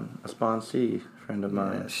a sponsee friend of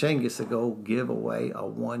mine. Shane gets to go give away a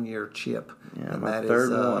 1-year chip. Yeah, and my that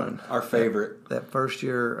third is, one. Our favorite. That first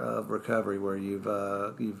year of recovery where you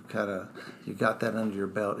got that under your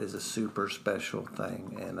belt is a super special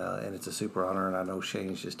thing, and it's a super honor. And I know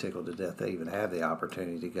Shane's just tickled to death to even have the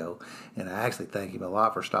opportunity to go. And I actually thank him a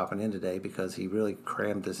lot for stopping in today because he really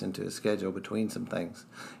crammed this into his schedule between some things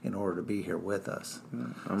in order to be here with us.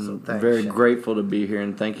 I'm thanks, very Shane. grateful to be here,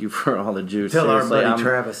 and thank you for all the juice. Tell our Seriously, buddy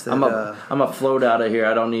Travis that I'm a float out of here.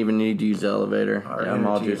 I don't even need to use the elevator. Our I'm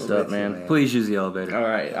all energy juiced is up, with you, man. Please use the elevator. All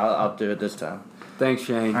right, I'll do it this time. Thanks,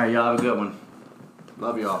 Shane. All right, y'all have a good one.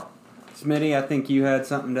 Love y'all. Smitty, I think you had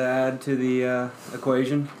something to add to the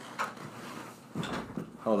equation.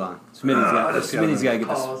 Hold on. Smitty's got to get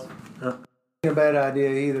this. A bad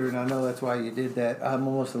idea either, and I know that's why you did that. I'm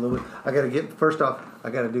almost a little bit. I got to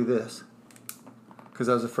do this because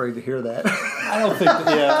I was afraid to hear that. I don't think.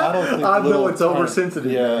 I know it's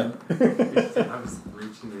oversensitive. Yeah. I was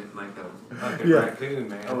reaching it like a Yeah. raccoon,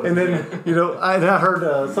 man. And then, you know, I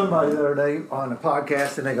heard somebody the other day on a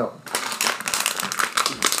podcast, and they go,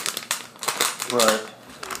 Right.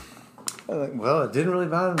 I was like, well, it didn't really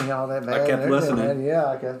bother me all that bad. I kept And everything, listening. man. Yeah,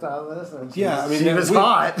 I kept on listening. Yeah, I mean, she was we-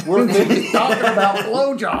 hot. we're She thinking- was talking about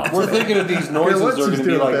blowjobs. We're thinking of these noises what are going she's to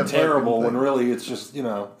be doing with like that terrible fucking when really it's just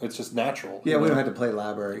it's just natural. Yeah, you we know? don't have to play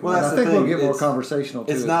library. Well, And that's I the think we'll thing. get more It's- conversational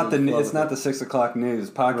too. It's as not we flow the with it. 6 o'clock news.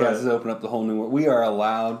 Podcast Right. has opened up the whole new world. We are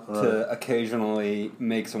allowed to occasionally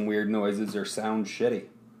make some weird noises or sound shitty.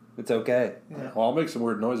 It's okay. Well, I'll make some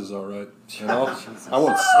weird noises, all right. And I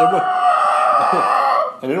won't.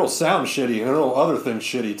 And it'll sound shitty, and it'll other things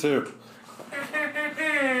shitty too.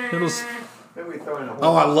 It'll. Then we throw in a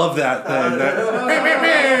Oh, I love that thing.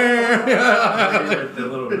 the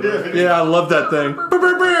little Yeah, I love that thing.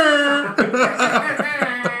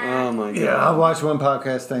 Oh my god. Yeah, I watched one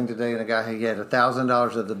podcast thing today, and a guy he had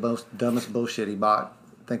 $1,000 of the most dumbest bullshit he bought,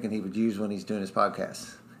 thinking he would use when he's doing his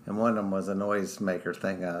podcast. And one of them was a noisemaker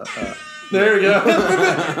thing. There you go.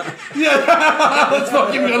 Yeah, that's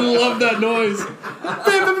fucking gonna love that noise.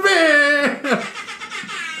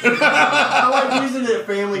 I like using it at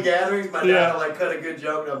family gatherings. My dad Yeah. will like cut a good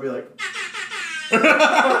joke, and I'll be like,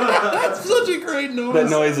 That's such a great noise. That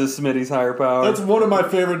noise is Smitty's higher power. That's one of my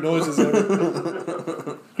favorite noises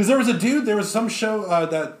ever. Because there was some show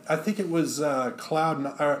that I think it was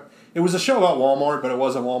it was a show about Walmart, but it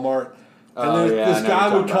wasn't Walmart. And Oh, then yeah, I this know guy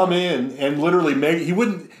what you're would talking come in and literally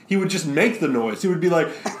he would just make the noise. He would be like,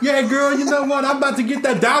 "Yeah, girl, you know what? I'm about to get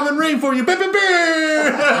that diamond ring for you." And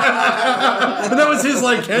that was his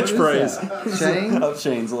like catchphrase. Shane? Up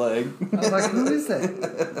Shane's leg. I was like, who is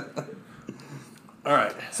that? All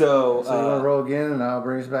right. So, So you want to roll again, and I'll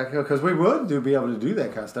bring us back here? Because we would be able to do that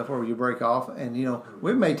kind of stuff where you break off, and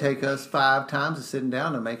it may take us 5 times of sitting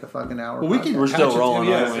down to make a fucking hour. Well, we can we're still patch it- rolling,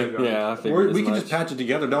 yeah, aren't we? Yeah, I figured we as can much. just patch it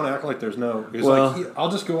together. Don't act like there's no. Because Well-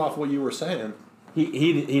 I'll just go off what you were saying. He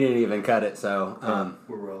didn't even cut it, so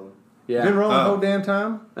 "We're rolling." yeah. Been rolling the Oh. whole damn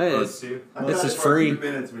time. Hey, Let's see. I This tried is for free. A few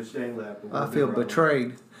minutes with Shane left. but I we'll feel be rolling.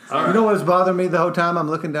 betrayed. All You know what was bothering me the whole time? I'm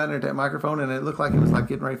looking down there at that microphone, and it looked like it was like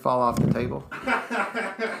getting ready to fall off the table.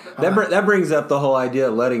 that brings up the whole idea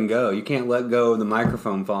of letting go. You can't let go of the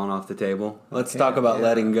microphone falling off the table. Let's talk about yeah.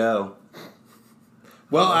 letting go.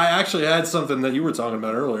 Well, I actually had something that you were talking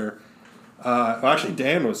about earlier. Actually,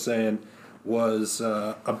 Dan was saying was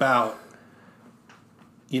about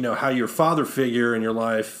how your father figure in your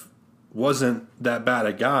life wasn't that bad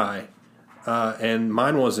a guy, and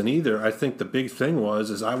mine wasn't either. I think the big thing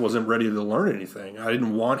is I wasn't ready to learn anything. I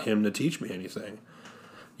didn't want him to teach me anything.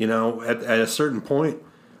 At a certain point,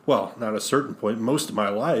 well, not a certain point, most of my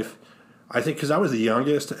life, I think because I was the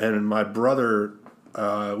youngest and my brother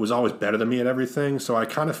was always better than me at everything, so I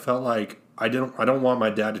kind of felt like I don't want my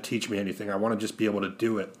dad to teach me anything. I want to just be able to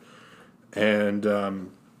do it. And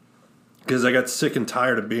because I got sick and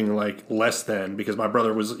tired of being like less than, because my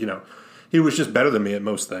brother was, he was just better than me at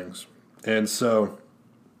most things. And so,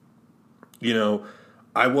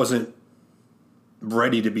 I wasn't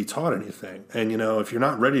ready to be taught anything. And, if you're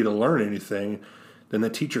not ready to learn anything, then the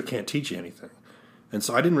teacher can't teach you anything. And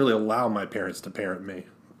so I didn't really allow my parents to parent me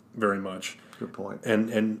very much. Good point.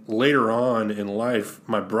 And later on in life,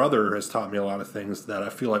 my brother has taught me a lot of things that I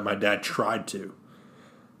feel like my dad tried to.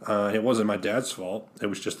 It wasn't my dad's fault. It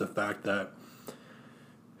was just the fact that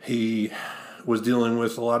he was dealing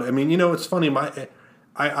with a lot of. I mean, it's funny.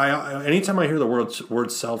 I anytime I hear the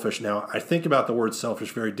word selfish now, I think about the word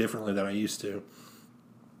selfish very differently than I used to.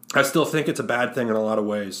 I still think it's a bad thing in a lot of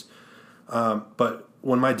ways, but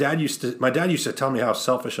when my dad used to tell me how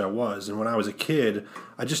selfish I was, and when I was a kid,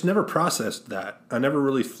 I just never processed that. I never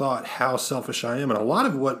really thought how selfish I am, and a lot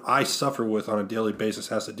of what I suffer with on a daily basis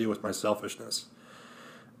has to do with my selfishness,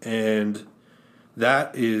 and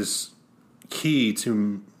that is key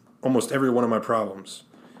to almost every one of my problems.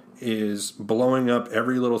 Is blowing up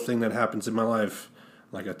every little thing that happens in my life,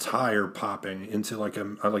 like a tire popping into like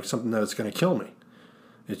something that's going to kill me.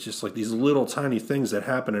 It's just like these little tiny things that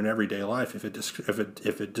happen in everyday life. If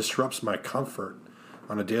it disrupts my comfort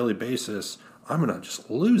on a daily basis, I'm going to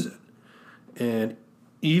just lose it. And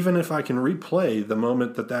even if I can replay the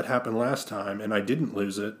moment that happened last time and I didn't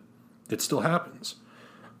lose it, it still happens.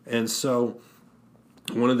 And so,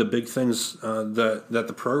 one of the big things that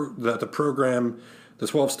the program. The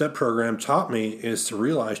 12-step program taught me is to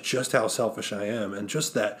realize just how selfish I am, and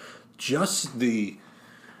just the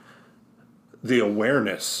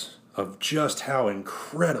awareness of just how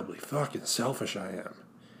incredibly fucking selfish I am.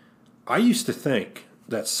 I used to think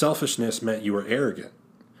that selfishness meant you were arrogant.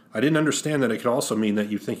 I didn't understand that it could also mean that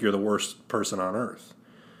you think you're the worst person on earth.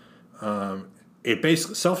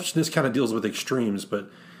 Selfishness kind of deals with extremes, but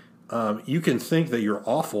you can think that you're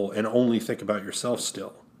awful and only think about yourself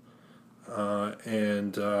still.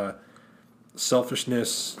 And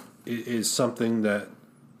selfishness is something that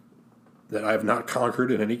I have not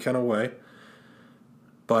conquered in any kind of way,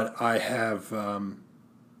 but I have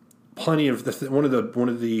plenty of one of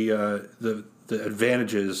the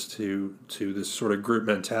advantages to this sort of group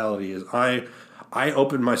mentality is I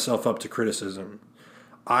open myself up to criticism.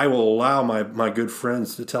 I will allow my good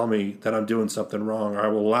friends to tell me that I'm doing something wrong, or I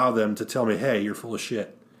will allow them to tell me, "Hey, you're full of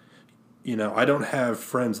shit." I don't have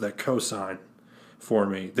friends that co-sign for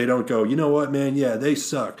me. They don't go, you know what, man? Yeah, they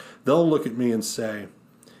suck. They'll look at me and say,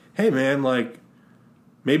 hey, man, like,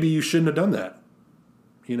 maybe you shouldn't have done that.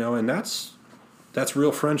 And that's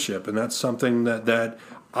real friendship, and that's something that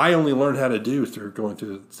I only learned how to do through going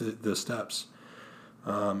through the steps.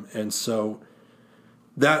 And so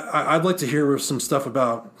that I'd like to hear some stuff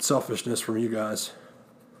about selfishness from you guys.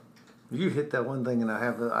 You hit that one thing, and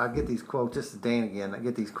I get these quotes. This is Dan again. I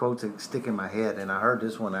get these quotes that stick in my head, and I heard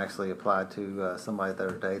this one actually applied to somebody the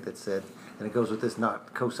other day that said, and it goes with this: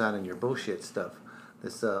 not co-signing your bullshit stuff.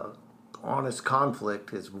 This honest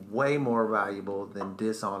conflict is way more valuable than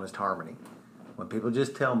dishonest harmony. When people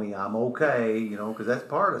just tell me I'm okay, because that's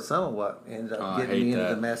part of some of what ended up getting me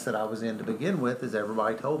into the mess that I was in to begin with, is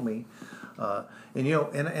everybody told me, and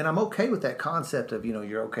I'm okay with that concept of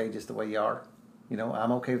you're okay just the way you are.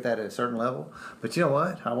 I'm okay with that at a certain level. But you know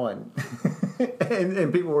what? I wasn't.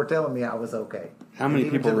 and people were telling me I was okay. How many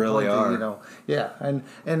people really are? Yeah. And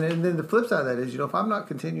then the flip side of that is, if I'm not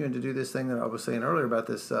continuing to do this thing that I was saying earlier about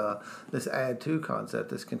this this add to concept,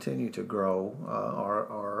 this continue to grow,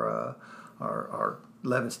 our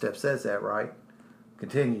 11 step says that, right?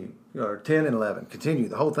 Continue. Or 10 and 11. Continue.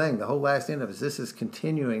 The whole thing, the whole last end of it, this is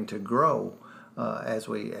continuing to grow as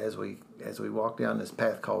we walk down this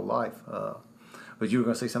path called life. But you were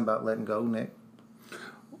going to say something about letting go, Nick?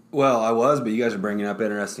 Well, I was, but you guys are bringing up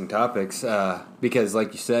interesting topics because,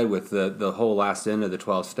 like you said, with the whole last end of the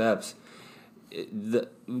 12 steps,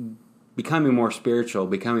 becoming more spiritual,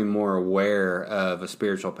 becoming more aware of a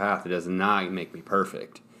spiritual path, it does not make me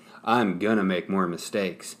perfect. I'm going to make more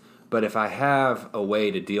mistakes. But if I have a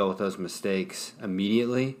way to deal with those mistakes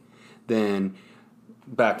immediately, then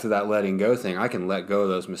back to that letting go thing, I can let go of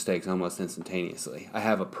those mistakes almost instantaneously. I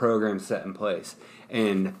have a program set in place.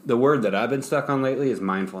 And the word that I've been stuck on lately is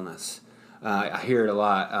mindfulness. I hear it a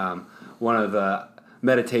lot. One of the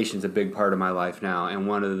meditation's a big part of my life now, and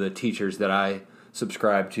one of the teachers that I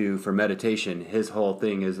subscribe to for meditation, his whole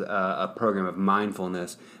thing is a program of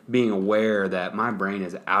mindfulness, being aware that my brain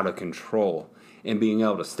is out of control and being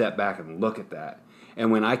able to step back and look at that. And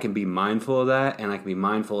when I can be mindful of that, and I can be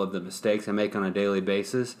mindful of the mistakes I make on a daily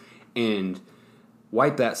basis, and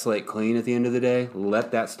wipe that slate clean at the end of the day,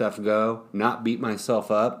 let that stuff go, not beat myself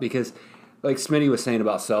up, because like Smitty was saying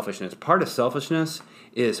about selfishness, part of selfishness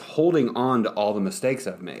is holding on to all the mistakes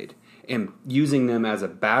I've made and using them as a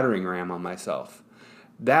battering ram on myself.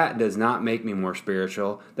 That does not make me more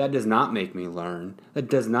spiritual. That does not make me learn. That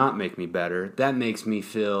does not make me better. That makes me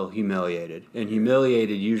feel humiliated. And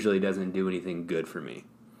humiliated usually doesn't do anything good for me.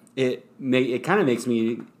 It kind of makes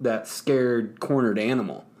me that scared, cornered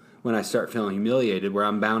animal when I start feeling humiliated, where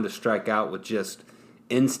I'm bound to strike out with just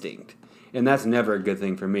instinct. And that's never a good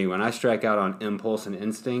thing for me. When I strike out on impulse and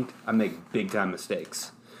instinct, I make big-time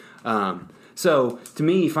mistakes. So, to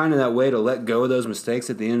me, finding that way to let go of those mistakes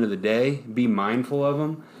at the end of the day, be mindful of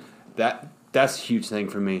them, that's a huge thing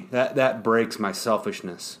for me. That breaks my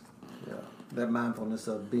selfishness. Yeah, that mindfulness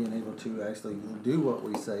of being able to actually do what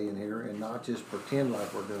we say in here and not just pretend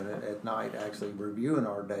like we're doing it at night, actually reviewing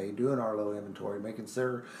our day, doing our little inventory, making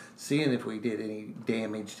sure, seeing if we did any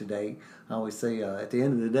damage today. I always say at the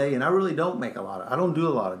end of the day, and I really don't I don't do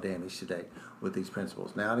a lot of damage today with these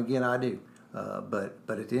principles. Now and again I do. But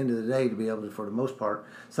at the end of the day, to be able to, for the most part,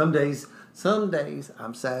 some days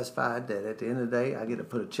I'm satisfied that at the end of the day I get to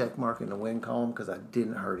put a check mark in the win column because I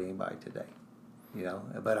didn't hurt anybody today.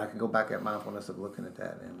 But I can go back at mindfulness of looking at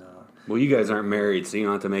that. And well, you guys aren't married, so you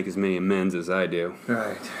don't have to make as many amends as I do.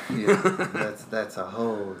 Right. Yeah. that's a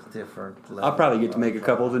whole different level. I'll probably get to make a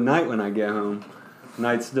couple tonight when I get home.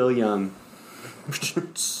 Night's still young.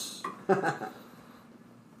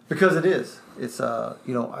 Because it is. It's,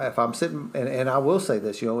 if I'm sitting, and I will say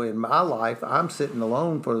this, in my life, I'm sitting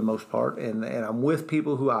alone for the most part, and I'm with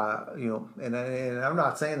people who and I'm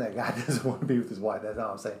not saying that guy doesn't want to be with his wife, that's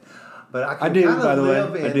all I'm saying. But I can kind of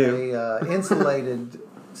live in a insulated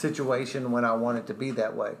situation when I want it to be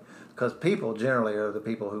that way. Because people generally are the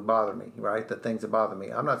people who bother me, right? The things that bother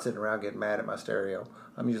me. I'm not sitting around getting mad at my stereo.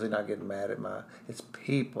 I'm usually not getting mad at it's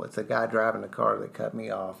people. It's the guy driving the car that cut me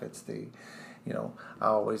off. It's the, I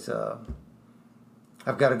always,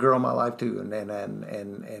 I've got a girl in my life too,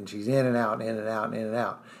 and she's in and out,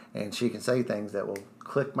 and she can say things that will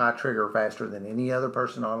click my trigger faster than any other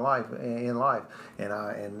person in life.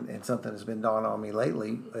 And something that's been dawning on me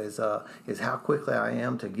lately is how quickly I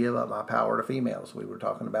am to give up my power to females. We were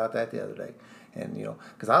talking about that the other day, and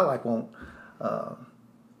because I won't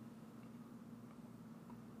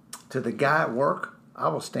to the guy at work, I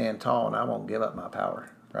will stand tall and I won't give up my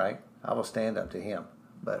power. Right, I will stand up to him.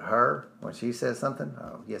 But her, when she says something,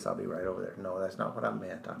 oh, yes, I'll be right over there. No, that's not what I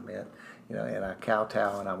meant. I meant, and I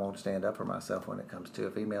kowtow and I won't stand up for myself when it comes to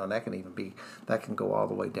a female. And that can go all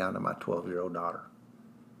the way down to my 12-year-old daughter,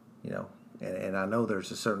 And I know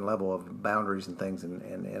there's a certain level of boundaries and things,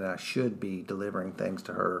 and I should be delivering things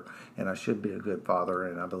to her, and I should be a good father,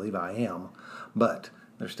 and I believe I am. But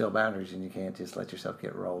there's still boundaries, and you can't just let yourself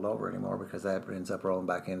get rolled over anymore, because that ends up rolling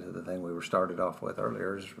back into the thing we were started off with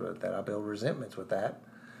earlier, is that I build resentments with that.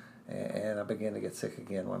 And I began to get sick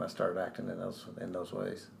again when I started acting in those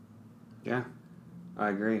ways. Yeah, I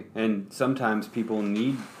agree. And sometimes people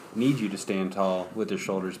need you to stand tall with their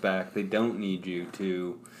shoulders back. They don't need you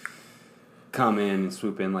to come in and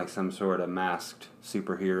swoop in like some sort of masked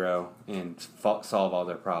superhero and solve all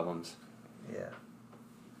their problems. Yeah,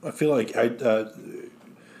 I feel like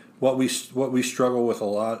what we struggle with a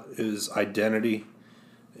lot is identity,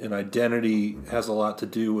 and identity has a lot to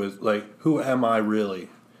do with like, who am I really?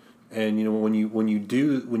 And when you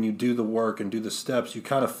do the work and do the steps, you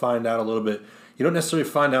kind of find out a little bit. You don't necessarily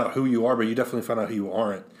find out who you are, but you definitely find out who you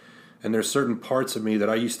aren't. And there's certain parts of me that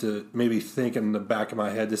I used to maybe think in the back of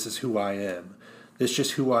my head, this is who I am. It's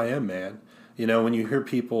just who I am, man. When you hear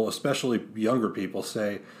people, especially younger people,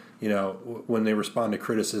 say, when they respond to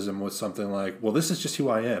criticism with something like, well, this is just who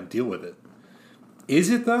I am, deal with it. Is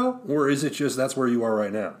it though? Or is it just that's where you are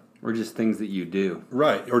right now? Or just things that you do.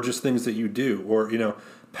 Right. Or just things that you do. Or,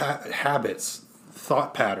 habits,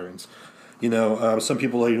 thought patterns. Some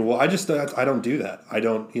people are, well, I don't do that. I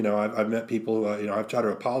don't, I've met people who, I've tried to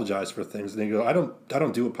apologize for things, and they go, I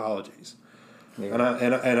don't do apologies. Yeah.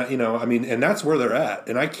 And that's where they're at.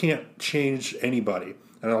 And I can't change anybody.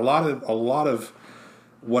 And a lot of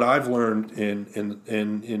what I've learned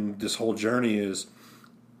in this whole journey is,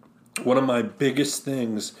 one of my biggest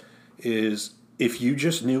things is, if you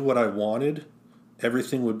just knew what I wanted,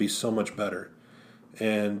 everything would be so much better.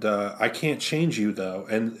 And I can't change you though,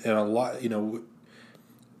 and a lot,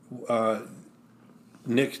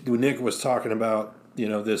 Nick was talking about,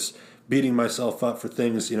 this beating myself up for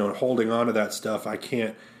things, holding on to that stuff. I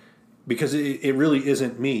can't, because it really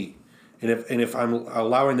isn't me, and if I'm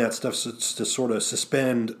allowing that stuff to sort of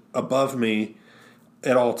suspend above me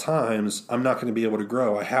at all times, I'm not going to be able to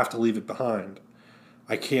grow. I have to leave it behind.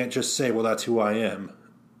 I can't just say, well, that's who I am.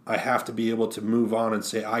 I have to be able to move on and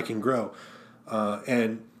say I can grow.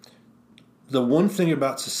 And the one thing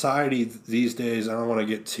about society these days, I don't want to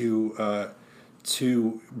get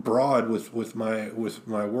too broad with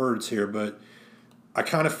my words here, but I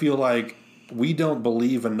kind of feel like we don't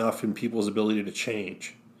believe enough in people's ability to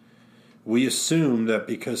change. We assume that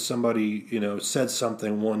because somebody said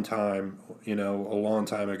something one time, a long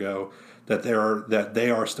time ago, that they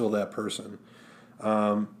are still that person.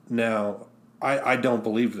 Now, I don't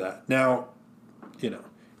believe that. Now,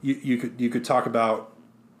 you could talk about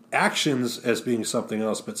actions as being something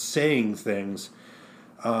else, but saying things,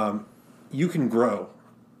 you can grow.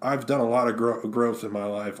 I've done a lot of growth in my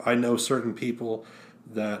life. I know certain people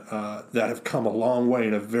that have come a long way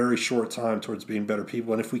in a very short time towards being better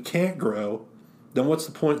people. And if we can't grow, then what's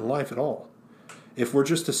the point in life at all? If we're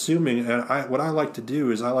just assuming, and what I like to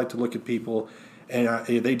do is I like to look at people, and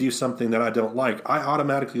they do something that I don't like, I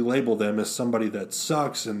automatically label them as somebody that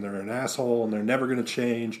sucks, and they're an asshole, and they're never going to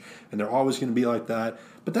change, and they're always going to be like that.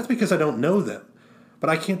 But that's because I don't know them. But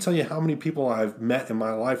I can't tell you how many people I've met in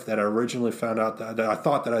my life that I originally found out that I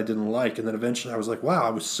thought that I didn't like, and then eventually I was like, wow, I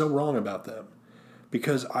was so wrong about them.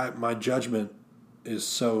 Because my judgment is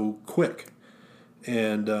so quick.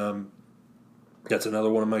 And that's another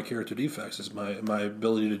one of my character defects, is my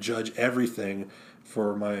ability to judge everything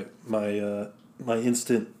for my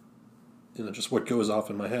instant, just what goes off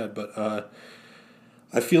in my head. But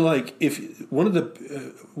I feel like if one of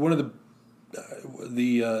the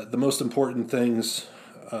most important things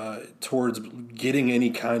towards gaining any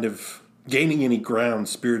ground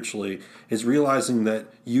spiritually is realizing that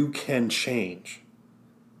you can change.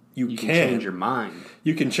 You can change your mind.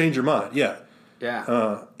 You can change your mind, yeah.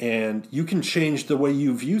 Yeah. And you can change the way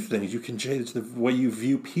you view things. You can change the way you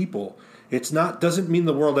view people. Doesn't mean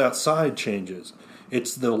the world outside changes.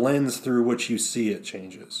 It's the lens through which you see it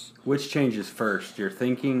changes. Which changes first, your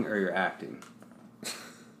thinking or your acting?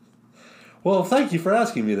 Well, thank you for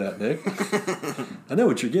asking me that, Nick. I know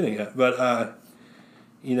what you're getting at. But, I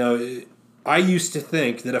used to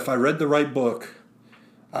think that if I read the right book,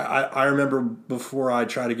 I remember before I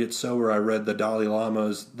tried to get sober, I read the Dalai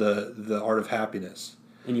Lama's The Art of Happiness.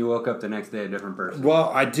 And you woke up the next day a different person. Well,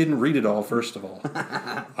 I didn't read it all, first of all.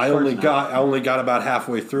 I only got about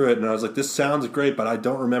halfway through it, and I was like, this sounds great, but I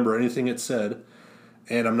don't remember anything it said.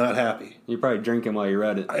 and I'm not happy. You're probably drinking while you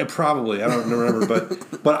read it. I don't remember,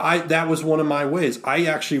 but that was one of my ways. I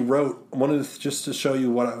actually wrote just to show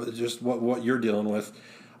you what you're dealing with.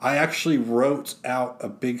 I actually wrote out a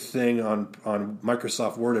big thing on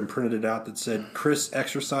Microsoft Word and printed it out that said, "Chris,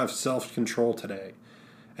 exercise self-control today,"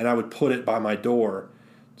 and I would put it by my door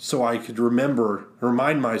so I could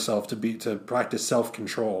remind myself to practice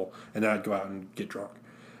self-control, and then I'd go out and get drunk,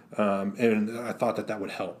 and I thought that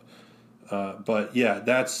would help. But yeah,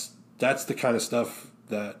 that's the kind of stuff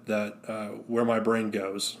that where my brain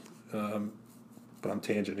goes. But I'm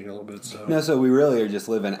tangenting a little bit. So we really are just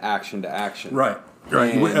living action to action. Right.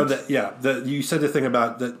 You said the thing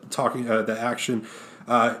about the action.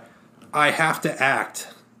 I have to act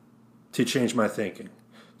to change my thinking.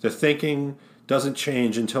 The thinking doesn't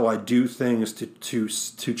change until I do things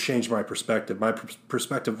to change my perspective. My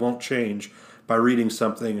perspective won't change by reading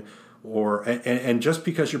something, and just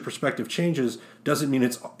because your perspective changes doesn't mean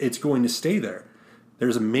it's going to stay there.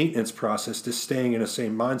 There's a maintenance process to staying in the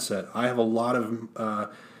same mindset. I have a lot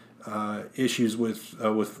of issues with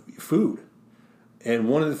food. And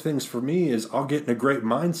one of the things for me is I'll get in a great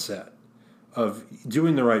mindset of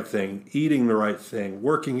doing the right thing, eating the right thing,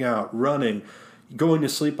 working out, running, going to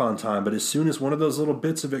sleep on time. But as soon as one of those little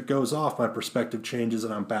bits of it goes off, my perspective changes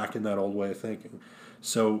and I'm back in that old way of thinking.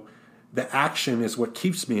 So the action is what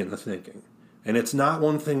keeps me in the thinking. And it's not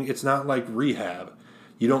one thing, it's not like rehab.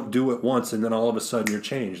 You don't do it once and then all of a sudden you're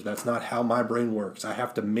changed. That's not how my brain works. I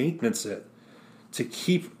have to maintenance it to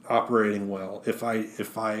keep operating well. If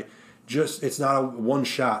I just, it's not a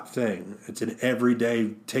one-shot thing. It's an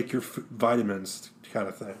everyday, take your vitamins kind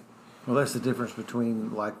of thing. Well, that's the difference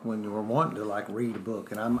between like when you were wanting to like read a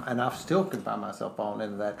book, and I still can find myself falling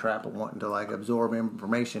into that trap of wanting to like absorb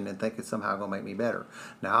information and think it's somehow going to make me better.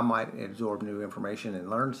 Now I might absorb new information and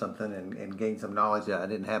learn something and gain some knowledge that I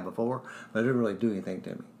didn't have before, but it didn't really do anything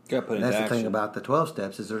to me. And that's the thing about the 12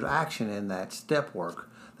 steps is there's action in that step work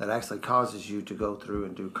that actually causes you to go through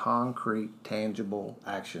and do concrete, tangible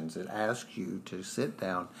actions. It asks you to sit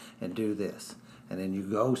down and do this. And then you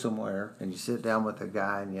go somewhere and you sit down with a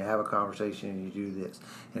guy and you have a conversation and you do this.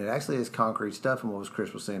 And it actually is concrete stuff. And what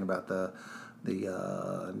Chris was saying about the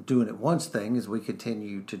doing it once thing is we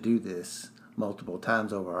continue to do this multiple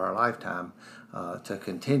times over our lifetime to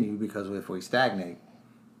continue, because if we stagnate,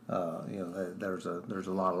 there's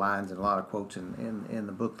a lot of lines and a lot of quotes in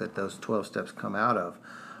the book that those 12 steps come out of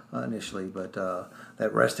initially, but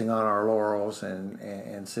that resting on our laurels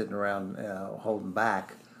and sitting around holding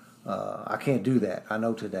back, I can't do that. I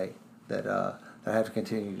know today that I have to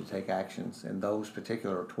continue to take actions, and those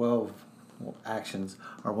particular 12 actions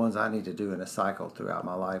are ones I need to do in a cycle throughout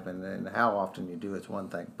my life, and how often you do it's one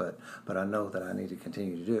thing, but I know that I need to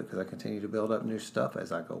continue to do it because I continue to build up new stuff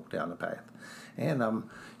as I go down the path. And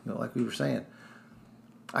like we were saying,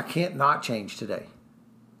 I can't not change today.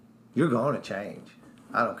 You're going to change.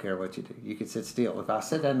 I don't care what you do. You can sit still. If I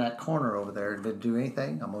sit in that corner over there and didn't do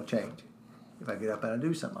anything, I'm going to change. If I get up and I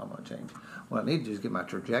do something, I'm going to change. What I need to do is get my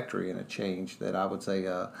trajectory in a change that I would say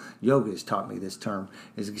yoga has taught me this term,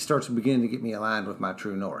 is it starts beginning to get me aligned with my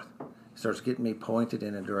true north. It starts getting me pointed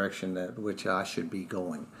in a direction that which I should be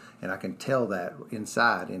going. And I can tell that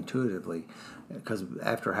inside intuitively, because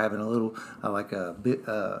after having a little,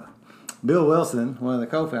 Bill Wilson, one of the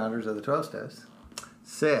co-founders of the 12 Steps,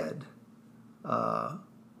 said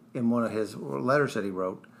in one of his letters that he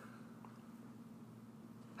wrote,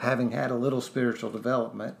 having had a little spiritual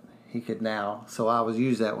development, he could now, so I always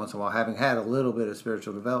use that once in a while, having had a little bit of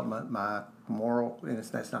spiritual development, my moral, and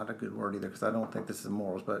that's not a good word either because I don't think this is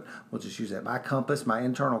morals, but we'll just use that. My compass, my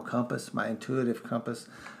internal compass, my intuitive compass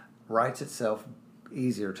writes itself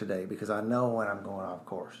easier today because I know when I'm going off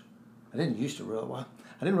course. I didn't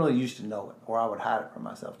really used to know it, or I would hide it from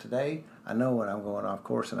myself. Today, I know when I'm going off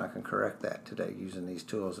course, and I can correct that today using these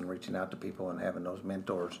tools and reaching out to people and having those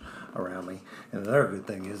mentors around me. And another good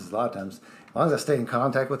thing is a lot of times, as long as I stay in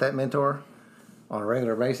contact with that mentor on a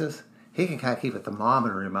regular basis, he can kind of keep a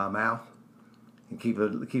thermometer in my mouth and keep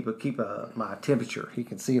my temperature. He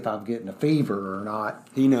can see if I'm getting a fever or not.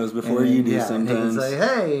 He knows before you do sometimes. And he can say,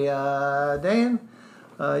 "Hey, Dan,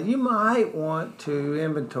 you might want to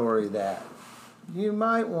inventory that. You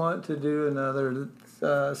might want to do another,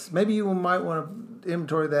 maybe you might want to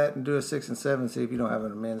inventory that and do a 6 and 7, see if you don't have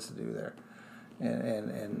an amends to do there."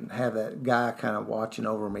 And have that guy kind of watching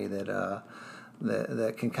over me that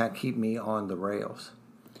can kind of keep me on the rails.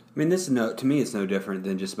 I mean, to me, it's no different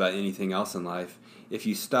than just about anything else in life. If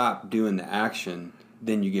you stop doing the action,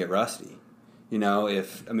 then you get rusty. You know, you're a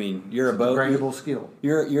It's a bow. degradable skill.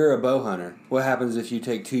 You're a bow hunter. What happens if you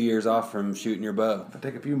take 2 years off from shooting your bow? If I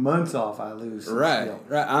take a few months off, I lose some Right, skill.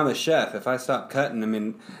 right. I'm a chef. If I stop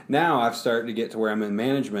cutting, now I've started to get to where I'm in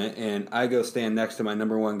management, and I go stand next to my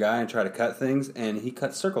number one guy and try to cut things, and he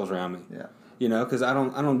cuts circles around me. Yeah. You know, because I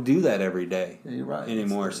don't do that every day You're right.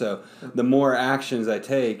 anymore. So the more actions I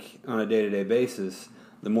take on a day-to-day basis,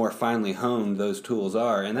 the more finely honed those tools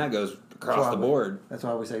are, and that goes across the board. That's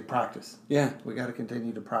why we say practice. Yeah. We got to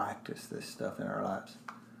continue to practice this stuff in our lives.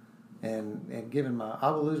 And given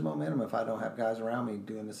I will lose momentum if I don't have guys around me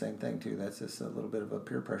doing the same thing too. That's just a little bit of a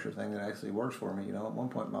peer pressure thing that actually works for me. You know, at one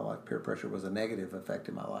point in my life, peer pressure was a negative effect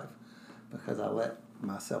in my life because I let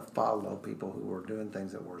myself follow people who were doing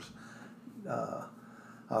things that was,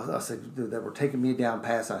 I said that were taking me down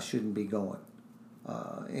paths I shouldn't be going.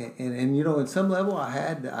 And you know, in some level,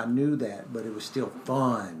 I knew that, but it was still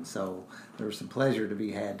fun. So there was some pleasure to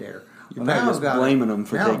be had there. You're probably just blaming them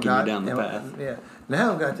for taking you down the path. Yeah.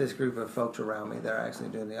 Now I've got this group of folks around me that are actually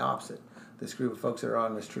doing the opposite. This group of folks that are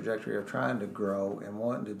on this trajectory of trying to grow and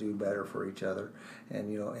wanting to do better for each other, and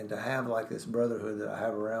you know, and to have like this brotherhood that I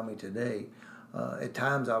have around me today. At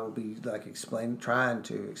times, I will be like trying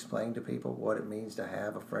to explain to people what it means to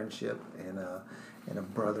have a friendship and a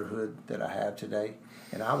brotherhood that I have today,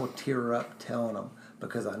 and I will tear up telling them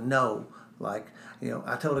because I know, like, you know,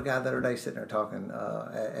 I told a guy the other day sitting there talking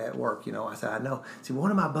at work. You know, I said, I know. See,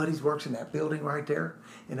 one of my buddies works in that building right there,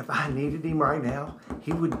 and if I needed him right now,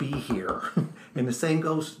 he would be here. And the same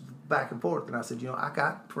goes back and forth. And I said, you know, I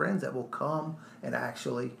got friends that will come and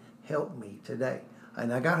actually help me today.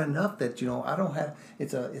 And I got enough that, you know, I don't have,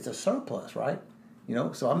 it's a surplus, right? You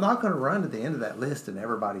know, so I'm not going to run to the end of that list and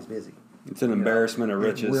everybody's busy. It's an embarrassment of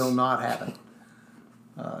riches. It will not happen.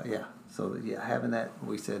 So having that,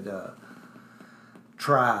 we said,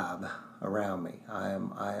 tribe around me. I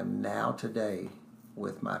am now today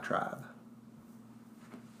with my tribe.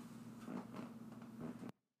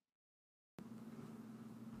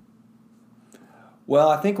 Well,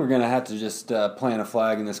 I think we're going to have to just plant a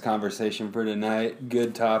flag in this conversation for tonight.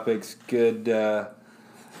 Good topics, good...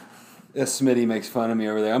 Smitty makes fun of me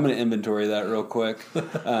over there. I'm going to inventory that real quick.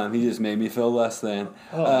 He just made me feel less than.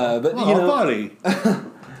 Buddy.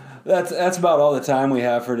 That's about all the time we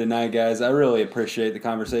have for tonight, guys. I really appreciate the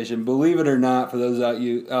conversation. Believe it or not, for those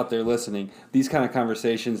out there listening, these kind of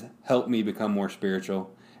conversations help me become more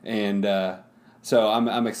spiritual. And so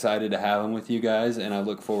I'm excited to have them with you guys, and I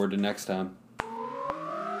look forward to next time.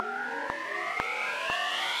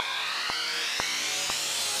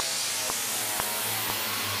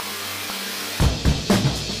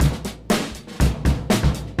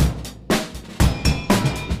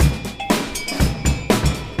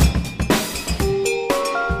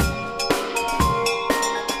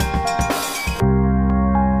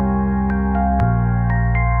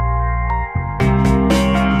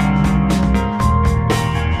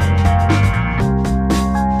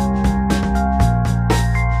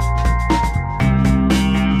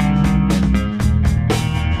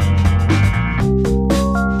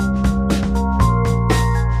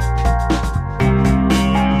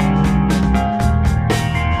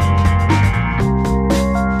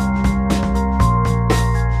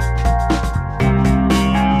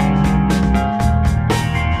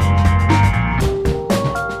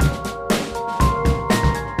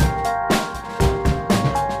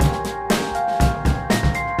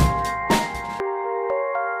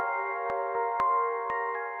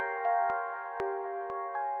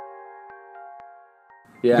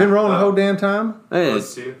 Yeah. Been rolling the whole damn time? Hey,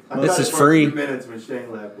 this is for a free. few minutes when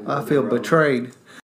Shane left. I feel betrayed.